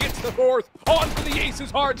ammunition, but he gets the fourth. On for the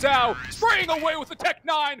aces. hardzao spraying away with the Tech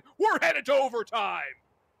 9. We're headed to overtime.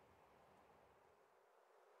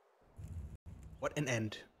 What an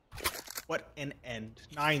end. What an end.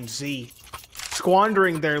 9Z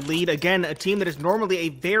squandering their lead. Again, a team that is normally a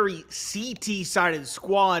very CT-sided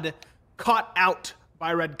squad, caught out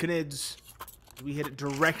by Red Canids. We hit it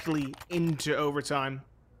directly into overtime.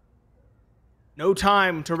 No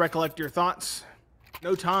time to recollect your thoughts.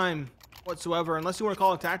 No time whatsoever, unless you want to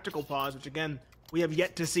call a tactical pause, which again, we have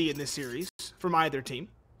yet to see in this series from either team.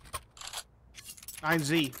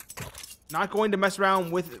 9Z not going to mess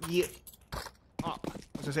around with the I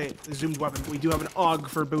was gonna say the zoomed weapon. We do have an AUG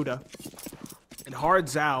for Buddha. And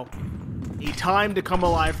hardzao, a time to come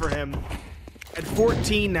alive for him. At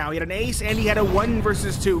 14 now, he had an ace and he had a 1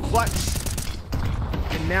 versus 2 clutch.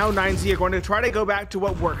 And now 9Z are going to try to go back to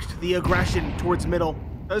what worked, the aggression towards middle.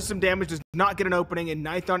 Does some damage, does not get an opening, and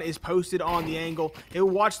Nithon is posted on the angle. He'll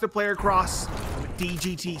watch the player cross.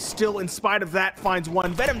 DGT still, in spite of that, finds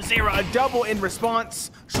one. venomzera, a double in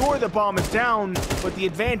response. Sure, the bomb is down, but the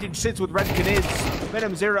advantage sits with Red Canids.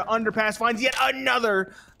 venomzera underpass finds yet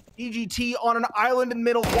another. DGT on an island in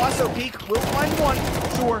middle. HUASOPEEK will find one,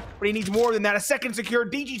 sure, but he needs more than that. A second secure.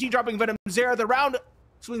 DGT dropping venomzera. The round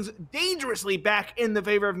swings dangerously back in the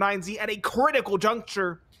favor of 9Z at a critical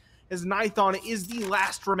juncture, as Nithon is the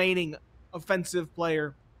last remaining offensive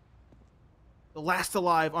player. The last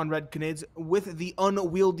alive on Red Canids with the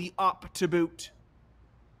unwieldy op to boot.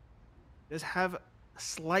 Does have a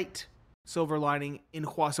slight silver lining in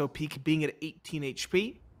HUASOPEEK being at 18 HP.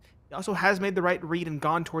 He also has made the right read and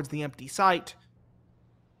gone towards the empty site.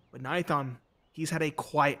 But Nithon, he's had a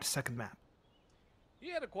quiet second map. He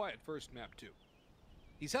had a quiet first map too.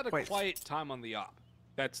 He's had a quiet time on the op.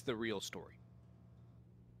 That's the real story.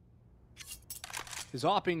 His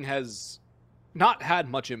opping has not had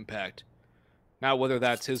much impact. Now, whether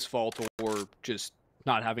that's his fault or just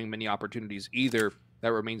not having many opportunities either,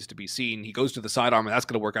 that remains to be seen. He goes to the sidearm, and that's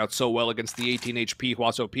going to work out so well against the 18 HP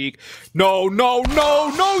HUASOPEEK. No, no,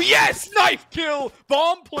 no, no, yes! Knife kill!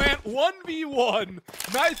 Bomb plant 1v1.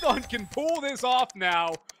 Nithon can pull this off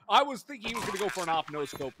now. I was thinking he was going to go for an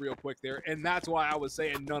off-no-scope real quick there, and that's why I was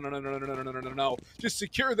saying no, no, no, no, no, no, no, no, no, no. Just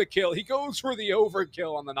secure the kill. He goes for the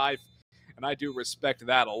overkill on the knife, and I do respect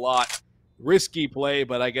that a lot. Risky play,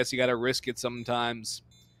 but I guess you got to risk it sometimes.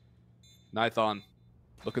 Nithon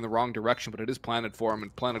looking the wrong direction, but it is planted for him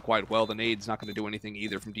and planted quite well. The nade's not going to do anything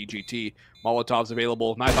either from DGT. Molotov's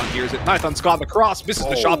available. Nithon hears it. Nithon's got the cross. Misses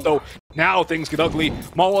the shot, though. Now things get ugly.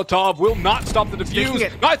 Molotov will not stop the defuse.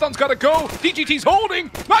 Nithon's got to go. DGT's holding.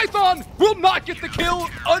 Nithon will not get the kill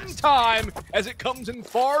on time as it comes in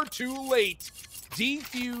far too late.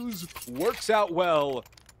 Defuse works out well.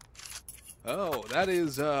 Oh, that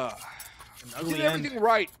is... did everything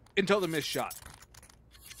right until the missed shot.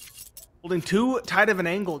 Holding too tight of an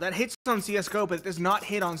angle. That hits on CSGO, but it does not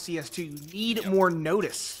hit on CS2. You need more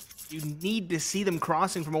notice. You need to see them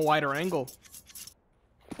crossing from a wider angle.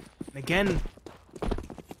 And again,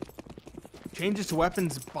 changes to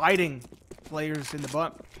weapons biting players in the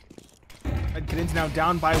butt. Red Canids now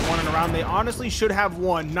down by 1 and around. They honestly should have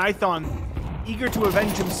won. Nithon, eager to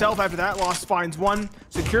avenge himself after that loss, finds 1,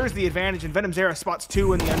 secures the advantage, and venomzera spots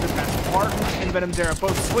 2 in the underpass. Martin and venomzera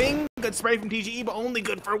both swing. Good spray from TGE, but only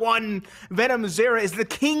good for 1. venomzera is the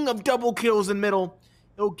king of double kills in middle.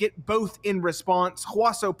 He'll get both in response.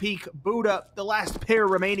 HUASOPEEK, Buddha, the last pair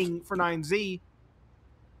remaining for 9Z.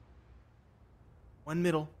 1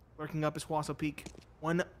 middle, lurking up is HUASOPEEK.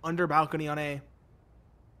 1 under balcony on A.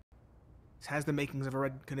 This has the makings of a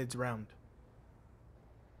Red Canids round.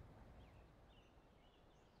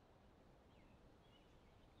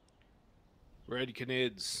 Red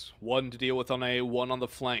Canids, 1 to deal with on A, 1 on the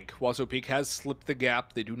flank. HUASOPEEK has slipped the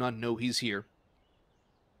gap. They do not know he's here.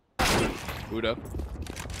 Buddha.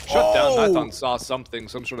 Shut down. Nithon saw something,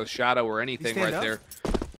 some sort of shadow or anything right there.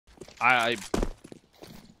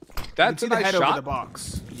 That's a nice shot. Over the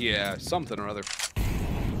box. Yeah, something or other.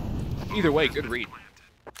 Either way, good read.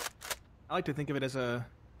 I like to think of it as a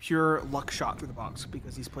pure luck shot through the box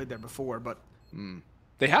because he's played there before, but...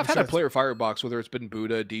 They have had a player firebox, whether it's been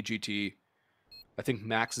Buddha, DGT. I think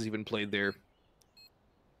Max has even played there.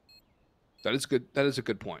 That is good. That is a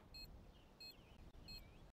good point.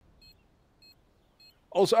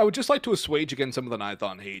 Also, I would just like to assuage against some of the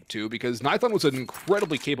Nithon hate, too, because Nithon was an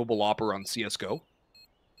incredibly capable opper on CSGO.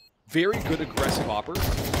 Very good aggressive opper.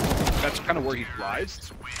 That's kind of where he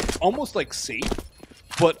thrives. Almost like safe,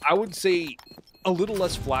 but I would say a little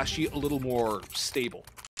less flashy, a little more stable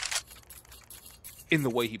in the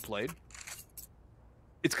way he played.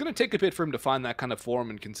 It's going to take a bit for him to find that kind of form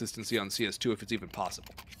and consistency on CS2 if it's even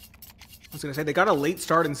possible. I was going to say, they got a late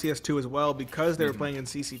start in CS2 as well because they were playing in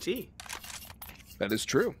CCT. That is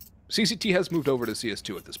true. CCT has moved over to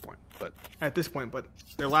CS2 at this point. But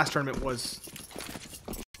their last tournament was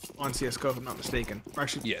on CSGO, if I'm not mistaken. Or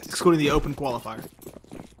actually, yes, excluding the open qualifier.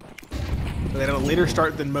 So they had a later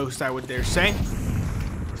start than most, I would dare say.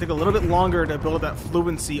 It'll take a little bit longer to build that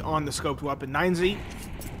fluency on the scoped weapon. 9Z,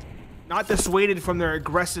 not dissuaded from their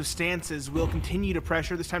aggressive stances, will continue to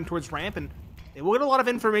pressure, this time towards ramp, and they will get a lot of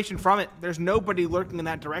information from it. There's nobody lurking in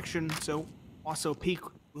that direction, so HUASOPEEK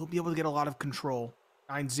will be able to get a lot of control.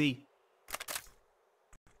 9Z.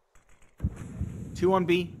 2 on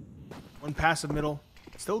B, 1 passive middle,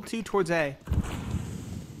 still 2 towards A.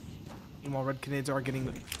 Meanwhile, Red Canids are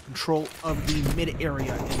getting control of the mid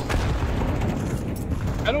area.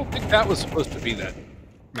 I don't think that was supposed to be that,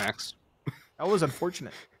 Max. That was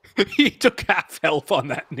unfortunate. He took half health on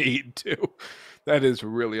that nade, too. That is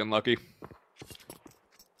really unlucky.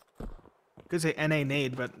 Could say NA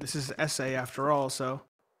nade, but this is SA after all, so.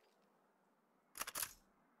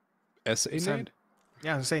 SA nade?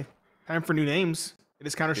 Yeah, I was gonna say, time for new names. It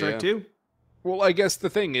is Counter-Strike 2. Well, I guess the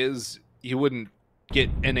thing is, you wouldn't get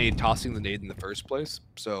NA tossing the nade in the first place,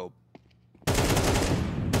 so you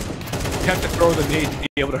have to throw the nade and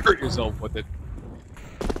be able to hurt yourself with it.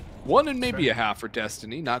 1 and maybe a half for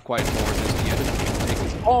Destiny, not quite more just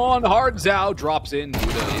yet. On hardzao, drops in,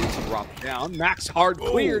 Buddha is dropped down. Max hard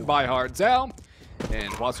cleared by hardzao.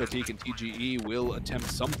 And HUASOPEEK and TGE will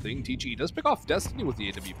attempt something. TGE does pick off Destiny with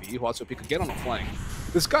the AWP. HUASOPEEK again on the flank.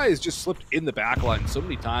 This guy has just slipped in the backline so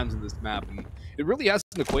many times in this map, and it really hasn't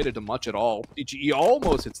equated to much at all. TGE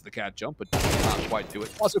almost hits the cat jump, but does not quite do it.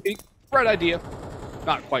 HUASOPEEK, right idea.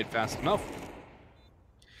 Not quite fast enough.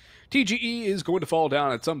 TGE is going to fall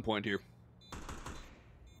down at some point here.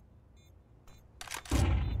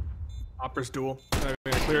 Opera's duel. Going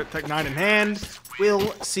to clear it. Tech 9 in hand.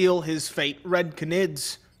 Will seal his fate. Red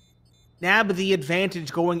Canids nab the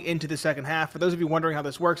advantage going into the second half. For those of you wondering how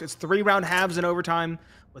this works, it's 3-round halves in overtime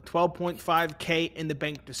with 12.5K in the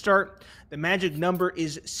bank to start. The magic number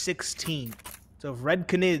is 16. So if Red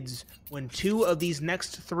Canids win 2 of these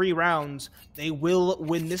next 3 rounds, they will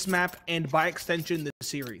win this map and by extension the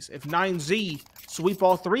series. If 9Z sweep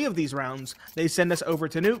all 3 of these rounds, they send us over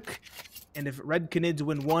to Nuke. And if Red Canids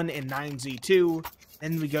win 1 and 9Z 2,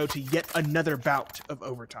 then we go to yet another bout of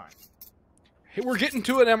overtime. Hey, we're getting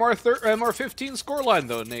to an MR15 scoreline,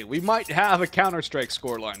 though, Nate. We might have a Counter-Strike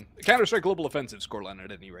scoreline. A Counter-Strike Global Offensive scoreline,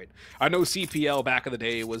 at any rate. I know CPL back in the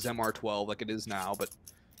day was MR12 like it is now, but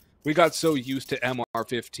we got so used to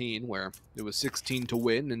MR15 where it was 16 to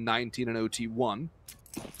win and 19 in OT1.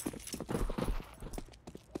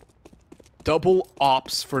 Double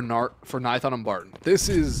ops for Nython and Barton. This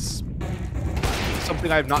is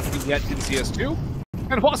something I have not seen yet in CS2,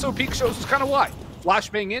 and HUASOPEEK shows us kind of why.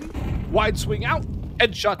 Flashbang in, wide swing out,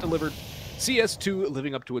 headshot delivered. CS2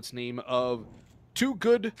 living up to its name of too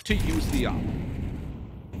good to use the op.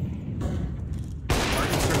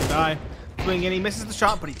 Barton's going to die. Swing in, he misses the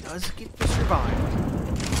shot, but he does get to survive.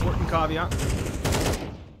 Important caveat.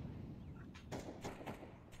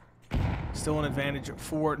 Still an advantage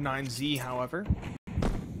for 9Z, however.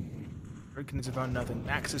 Red Canids have found nothing.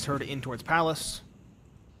 Max is heard in towards Palace.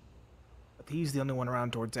 But he's the only one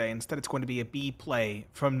around towards A. Instead, it's going to be a B play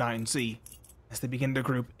from 9Z as they begin to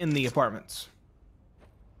group in the apartments.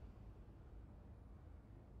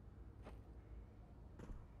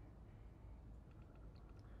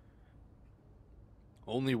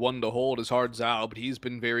 Only 1 to hold is hardzao, but he's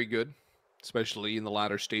been very good, especially in the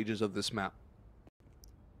latter stages of this map.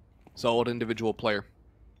 Solid individual player.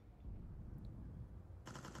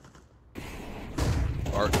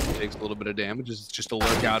 Barton takes a little bit of damage. It's just a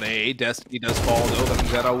lurk out A. Destiny does fall though.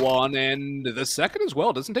 venomzera 1 and the second as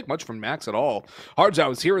well. Doesn't take much from Max at all.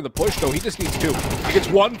 hardzao is here in the push though. He just needs 2. He gets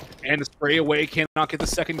 1 and a spray away. Cannot get the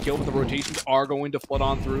second kill, but the rotations are going to flood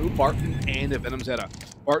on through. Barton and venomzera.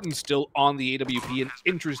 Barton's still on the AWP. An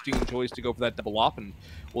interesting choice to go for that double op, and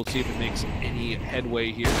we'll see if it makes any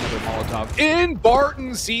headway here. Another Molotov in.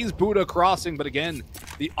 Barton sees Buddha crossing, but again,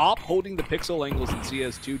 the op holding the pixel angles in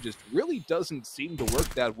CS2 just really doesn't seem to work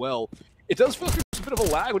that well. It does feel like there's a bit of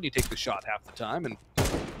a lag when you take the shot half the time, and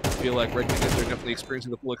I feel like Red Canids are definitely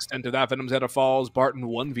experiencing the full extent of that. venomzera falls. Barton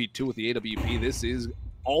 1v2 with the AWP. This is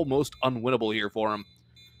almost unwinnable here for him.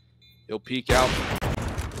 He'll peek out.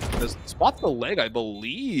 Does spot the leg, I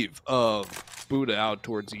believe, of Buddha out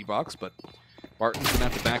towards Evox, but Barton's gonna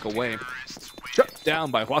have to back away. Shut down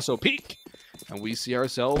by HUASOPEEK. And we see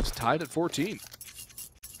ourselves tied at 14.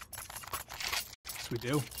 Yes, we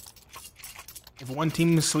do. If one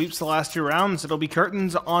team sweeps the last 2 rounds, it'll be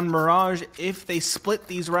curtains on Mirage. If they split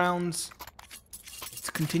these rounds, it's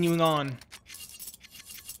continuing on.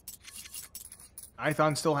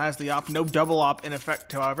 Ithon still has the op. No double op in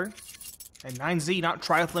effect, however. And 9Z not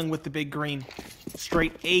trifling with the big green.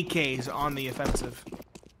 Straight AKs on the offensive.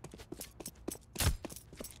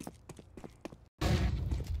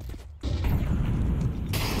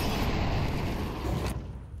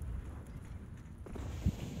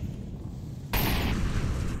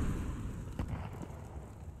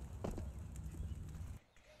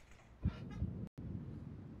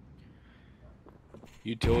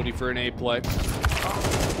 Utility for an A play.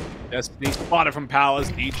 Destiny spotted from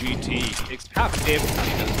Palace. DGT takes half damage. He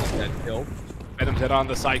doesn't get that kill. venomzera on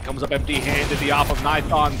the site comes up empty-handed. The op of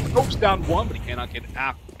Nithon ropes down one, but he cannot get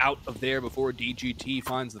out of there before DGT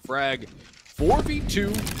finds the frag. 4v2,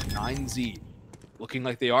 9Z. Looking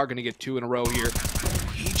like they are going to get 2 in a row here.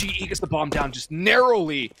 TGE gets the bomb down just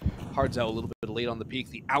narrowly. Hardzao a little bit late on the peak.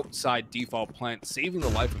 The outside default plant saving the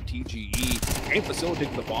life of TGE and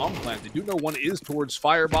facilitating the bomb plant. They do know one is towards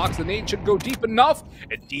Firebox. The nade should go deep enough.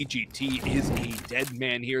 And DGT is a dead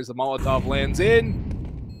man here as the Molotov lands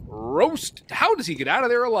in. Roast. How does he get out of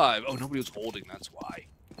there alive? Oh, nobody was holding. That's why.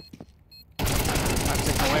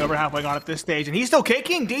 Way over halfway gone at this stage, and he's still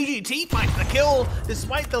kicking. DGT finds the kill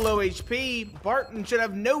despite the low HP. Barton should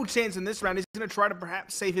have no chance in this round. He's going to try to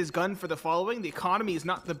perhaps save his gun for the following. The economy is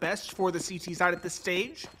not the best for the CT side at this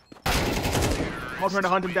stage. All trying to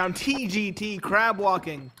hunt him down. TGT crab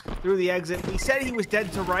walking through the exit. He said he was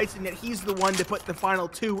dead to rights, and yet he's the one to put the final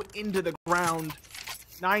 2 into the ground.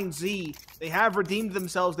 9Z, they have redeemed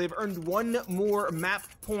themselves. They've earned 1 more map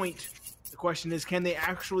point. The question is, can they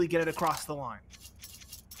actually get it across the line?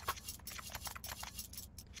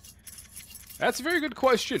 That's a very good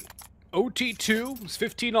question. OT2 is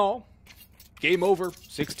 15 all. Game over,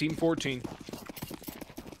 16-14.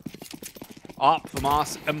 Op,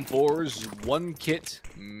 FAMAS, M4s, 1 kit.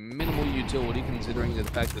 Minimal utility considering the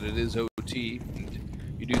fact that it is OT.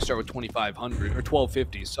 And you do start with 2,500, or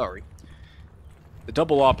 1,250, sorry. The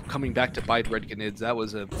double op coming back to bite Red Canids, that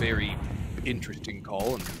was a very interesting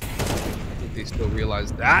call. And I think they still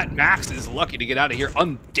realize that. Max is lucky to get out of here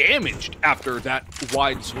undamaged after that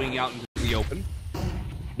wide swing out into the open.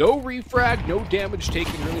 No refrag, no damage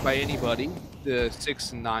taken really by anybody. The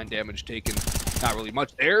 6 and 9 damage taken, not really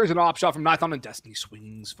much. There's an op shot from Nithon, and Destiny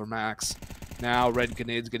swings for Max. Now Red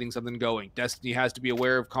Canids getting something going. Destiny has to be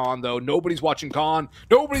aware of Khan, though. Nobody's watching Khan.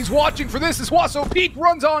 Nobody's watching for this as HUASOPEEK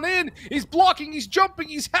runs on in. He's blocking, he's jumping,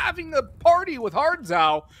 he's having the party with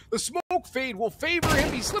hardzao. The smoke fade will favor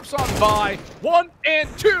him. He slips on by. 1 and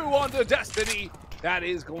 2 onto Destiny. That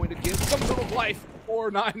is going to give some sort of life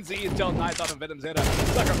for 9Z until Nithon and venomzera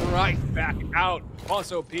suck him right back out.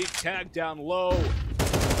 HUASOPEEK tagged down low.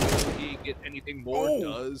 Will he get anything more?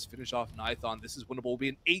 Does finish off Nithon. This is winnable. Will be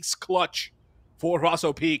an ace clutch for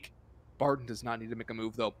HUASOPEEK. Barton does not need to make a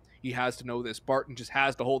move, though. He has to know this. Barton just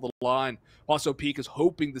has to hold the line. HUASOPEEK is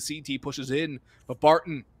hoping the CT pushes in, but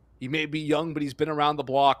Barton, he may be young, but he's been around the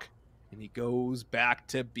block, and he goes back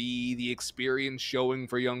to be the experience showing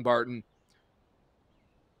for young Barton.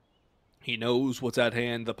 He knows what's at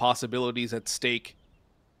hand, the possibilities at stake,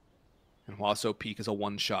 and HUASOPEEK is a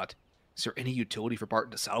one-shot. Is there any utility for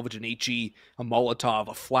Barton to salvage an HE, a Molotov,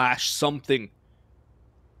 a flash, something?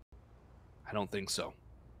 I don't think so.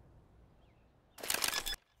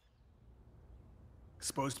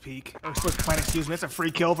 Exposed peak. Or exposed plant, excuse me. That's a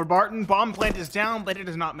free kill for Barton. Bomb plant is down, but it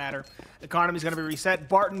does not matter. Economy's going to be reset.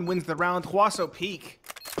 Barton wins the round. HUASOPEEK,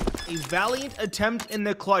 a valiant attempt in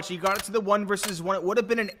the clutch. He got it to the 1 versus 1. It would have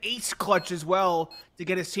been an ace clutch as well to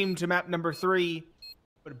get his team to map number 3.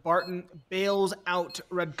 But Barton bails out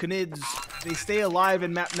Red Canids. They stay alive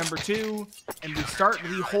in map number 2, and we start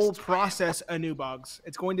the whole process anew, Boggs.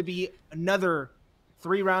 It's going to be another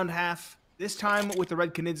 3-round half, this time with the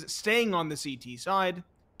Red Canids staying on the CT side.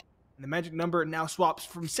 And the magic number now swaps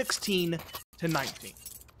from 16 to 19.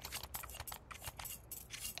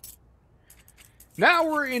 Now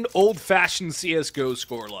we're in old-fashioned CSGO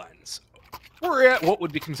scorelines. We're at what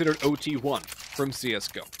would be considered OT1 from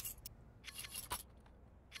CSGO.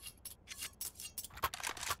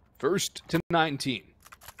 First to 19.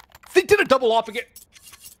 They did a double op again.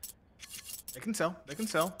 They can sell. They can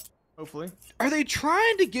sell. Hopefully. Are they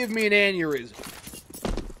trying to give me an aneurysm?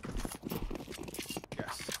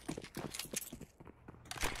 Yes.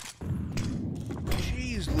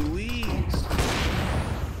 Jeez Louise.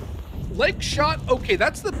 Leg shot. Okay,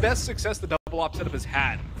 that's the best success the double op setup has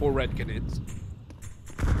had for Red Canids.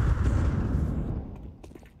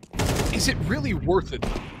 Is it really worth it?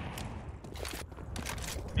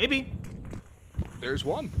 Maybe. There's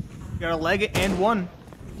one. Got a leg and one.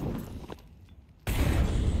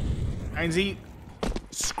 9Z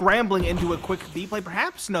scrambling into a quick B play.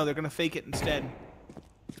 Perhaps? No, they're going to fake it instead.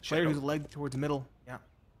 Player who's leg towards the middle. Yeah.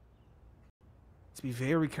 Let's be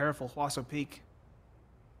very careful. HUASOPEEK.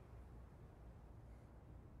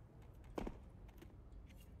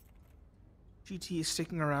 GT is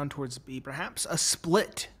sticking around towards B. Perhaps a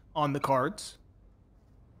split on the cards.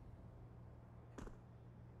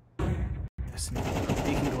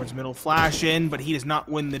 Peeking towards middle. Flash in, but he does not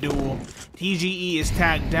win the duel. TGE is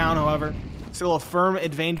tagged down, however. Still a firm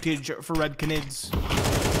advantage for Red Canids.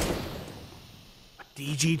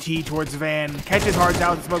 DGT towards Van. Catches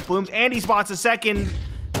hardzao with smoke blooms, and he spots a second.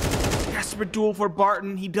 Desperate duel for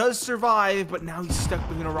Barton. He does survive, but now he's stuck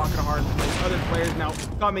between a rock and a hard place. Other players now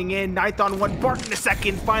coming in. Nython one, Barton a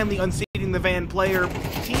second, finally unseating the Van player.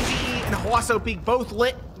 TGE and HUASOPEEK both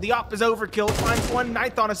lit. The op is overkill. Finds one,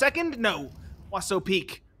 Nython a second. No.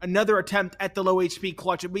 HUASOPEEK, another attempt at the low HP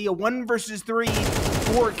clutch. It'd be a 1 versus 3,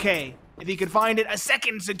 4K. If he could find it, a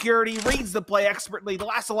second security, reads the play expertly. The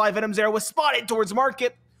last alive venomzera was spotted towards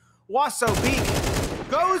market. HUASOPEEK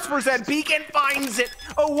goes for said peek and finds it.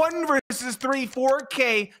 A 1 versus 3,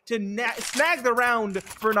 4K to snag the round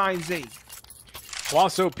for 9Z.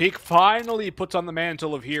 HUASOPEEK finally puts on the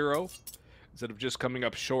mantle of hero instead of just coming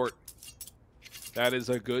up short. That is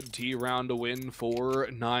a good T-round to win for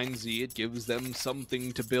 9Z. It gives them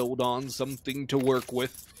something to build on, something to work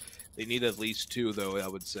with. They need at least 2, though, I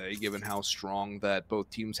would say, given how strong that both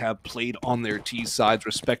teams have played on their T sides,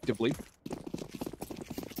 respectively.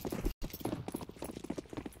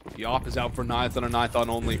 The op is out for Nython and Nython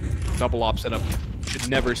only. Double op setup. Should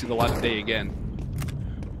never see the light of day again.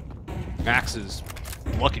 Max is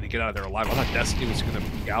lucky to get out of there alive. I thought Destiny was going to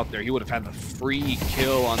be out there. He would have had the free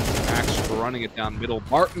kill on Max for running it down middle.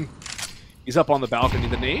 Barton, he's up on the balcony.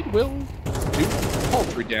 The nade will do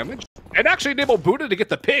paltry damage. And actually enable Buddha to get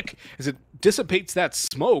the pick as it dissipates that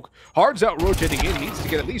smoke. hardzao rotating in, needs to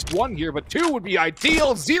get at least 1 here, but 2 would be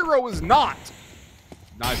ideal. 0 is not.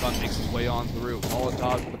 Nython makes his way on through.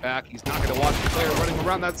 Molotov in the back. He's not going to watch the player running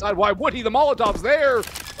around that side. Why would he? The Molotov's there.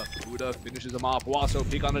 But Buddha finishes him off.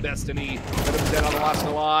 HUASOPEEK on the Destiny. Dead on the last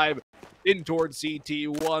alive. In towards CT.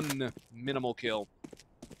 1 minimal kill.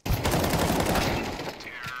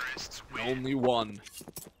 Only 1.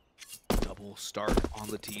 Double start on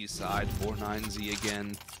the T side for 9Z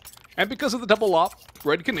again. And because of the double op,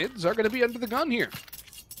 Red Canids are going to be under the gun here.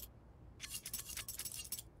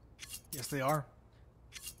 Yes, they are.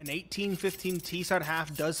 An 18-15 T-side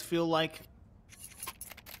half does feel like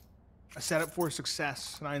a setup for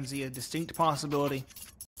success. 9Z, a distinct possibility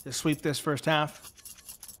to sweep this first half.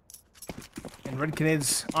 And Red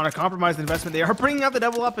Canids on a compromised investment. They are bringing out the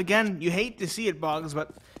double up again. You hate to see it, Boggs, but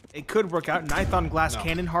it could work out. Nython glass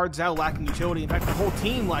cannon, hardzao lacking utility. In fact, the whole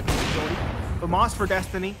team lacking utility. But Moss for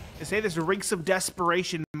Destiny. To say this reeks of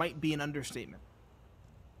desperation might be an understatement.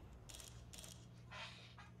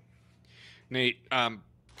 Nate,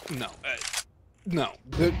 no.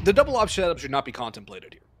 The double op setup should not be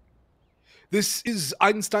contemplated here. This is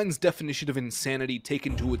Einstein's definition of insanity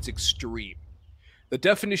taken to its extreme. The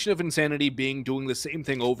definition of insanity being doing the same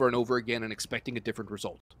thing over and over again and expecting a different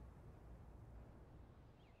result.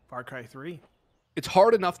 Far Cry 3. It's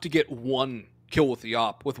hard enough to get 1 kill with the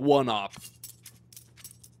op, with 1 op.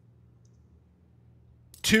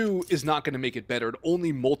 2 is not going to make it better. It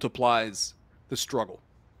only multiplies the struggle.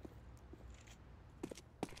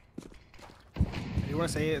 I do want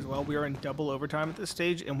to say as well, we are in double overtime at this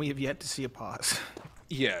stage, and we have yet to see a pause.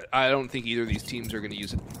 Yeah, I don't think either of these teams are going to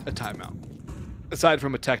use a timeout. Aside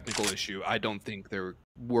from a technical issue, I don't think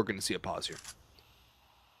we're going to see a pause here.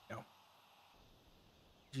 No.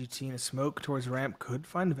 GT in a smoke towards ramp could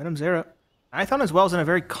find venomzera. Nython as well is in a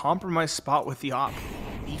very compromised spot with the op.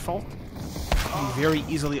 Default. Very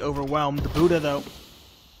easily overwhelmed. The Buddha, though,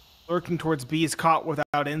 lurking towards B, is caught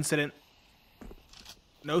without incident.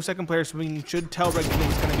 No second player swinging should tell Red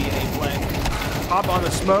Canids it's going to be an A play. Pop on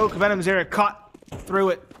the smoke. venomzera caught through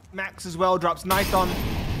it. Max as well drops Nython.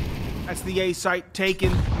 That's the A site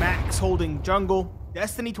taken. Max holding jungle.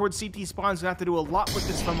 Destiny towards CT spawns. Gonna have to do a lot with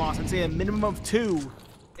this FAMAS. I'd say a minimum of 2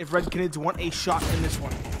 if Red Canids want a shot in this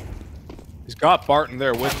one. He's got Barton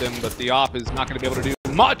there with him, but the op is not going to be able to do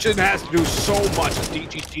much and has to do so much as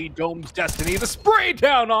DGT domes Destiny. The spray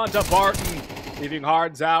down onto Barton, leaving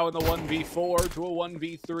hardzao in the 1v4 to a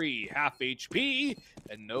 1v3. Half HP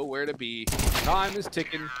and nowhere to be. Time is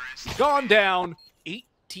ticking. He's gone down.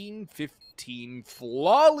 18-15.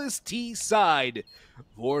 Flawless T side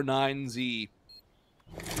for 9Z.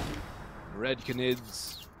 Red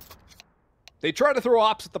Canids They try to throw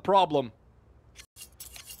ops at the problem.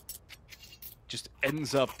 Just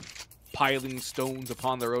ends up piling stones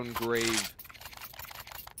upon their own grave.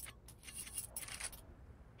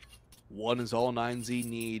 One is all 9Z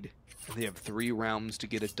need, and they have 3 rounds to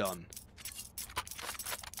get it done.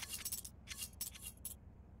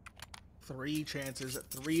 3 chances,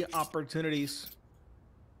 3 opportunities.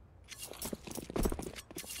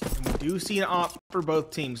 And we do see an op for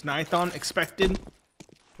both teams. Nithon expected.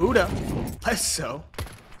 Buddha, less so.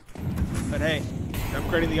 But hey,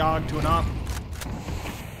 upgrading the AUG to an op.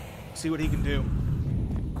 See what he can do.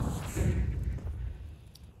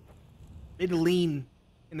 Mid lean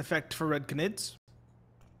in effect for Red Canids.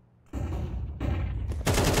 Shot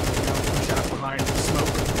behind smoke.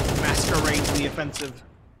 Masquerade the offensive.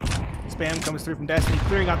 Spam comes through from Destiny,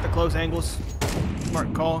 clearing out the close angles.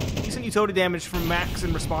 Smart call. Decent utility damage from Max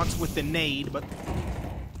in response with the nade, but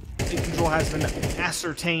nade control has been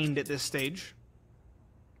ascertained at this stage.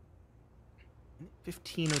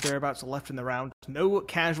 15 or thereabouts left in the round. No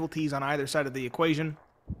casualties on either side of the equation.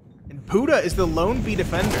 And Buddha is the lone B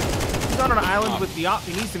defender. He's on an island with the op.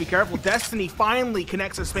 He needs to be careful. Destiny finally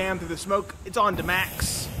connects a spam through the smoke. It's on to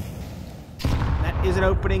Max. That is an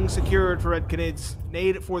opening secured for Red Canids.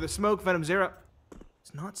 Nade for the smoke. venomzera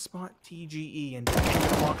does not spot TGE and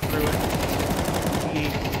walk through it.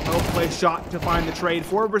 Well-placed shot to find the trade.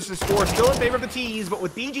 4 versus 4, still in favor of the T's, but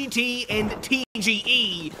with BGT and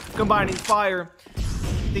TGE combining fire,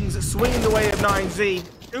 things swinging the way of 9Z.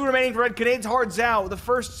 2 remaining for Red Canids. hardzao, the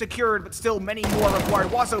first secured, but still many more required.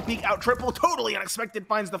 HUASOPEEK out triple, totally unexpected,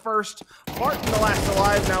 finds the first. Barton the last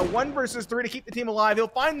alive, now 1 versus 3 to keep the team alive. He'll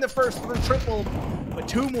find the first through triple, but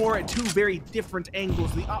 2 more at 2 very different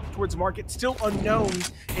angles. The op towards market still unknown,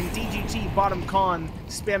 and DGT bottom con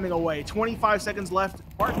spamming away. 25 seconds left.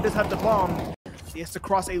 Barton does have the bomb. He has to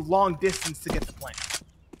cross a long distance to get the plant.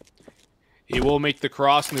 He will make the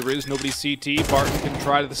cross, and there is nobody CT. Barton can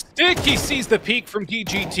try to the stick. He sees the peek from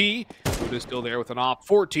DGT. Buddha's still there with an op.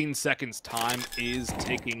 14 seconds. Time is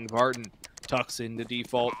ticking. Barton tucks into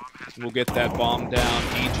default. And we'll get that bomb down.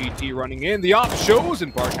 DGT running in. The op shows,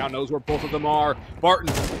 and Barton now knows where both of them are.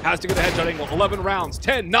 Barton has to get a headshot angle. 11 rounds.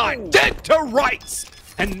 10, 9, dead to rights.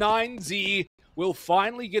 And 9Z will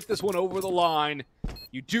finally get this one over the line.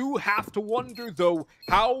 You do have to wonder, though,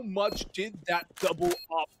 how much did that double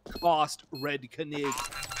up cost Red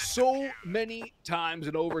Canids? So many times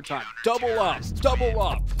in overtime. Double up, double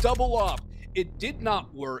up, double up. It did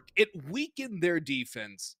not work. It weakened their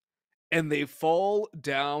defense. And they fall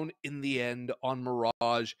down in the end on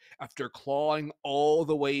Mirage after clawing all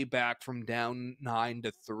the way back from down 9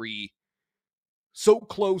 to 3. So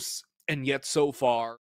close, and yet so far.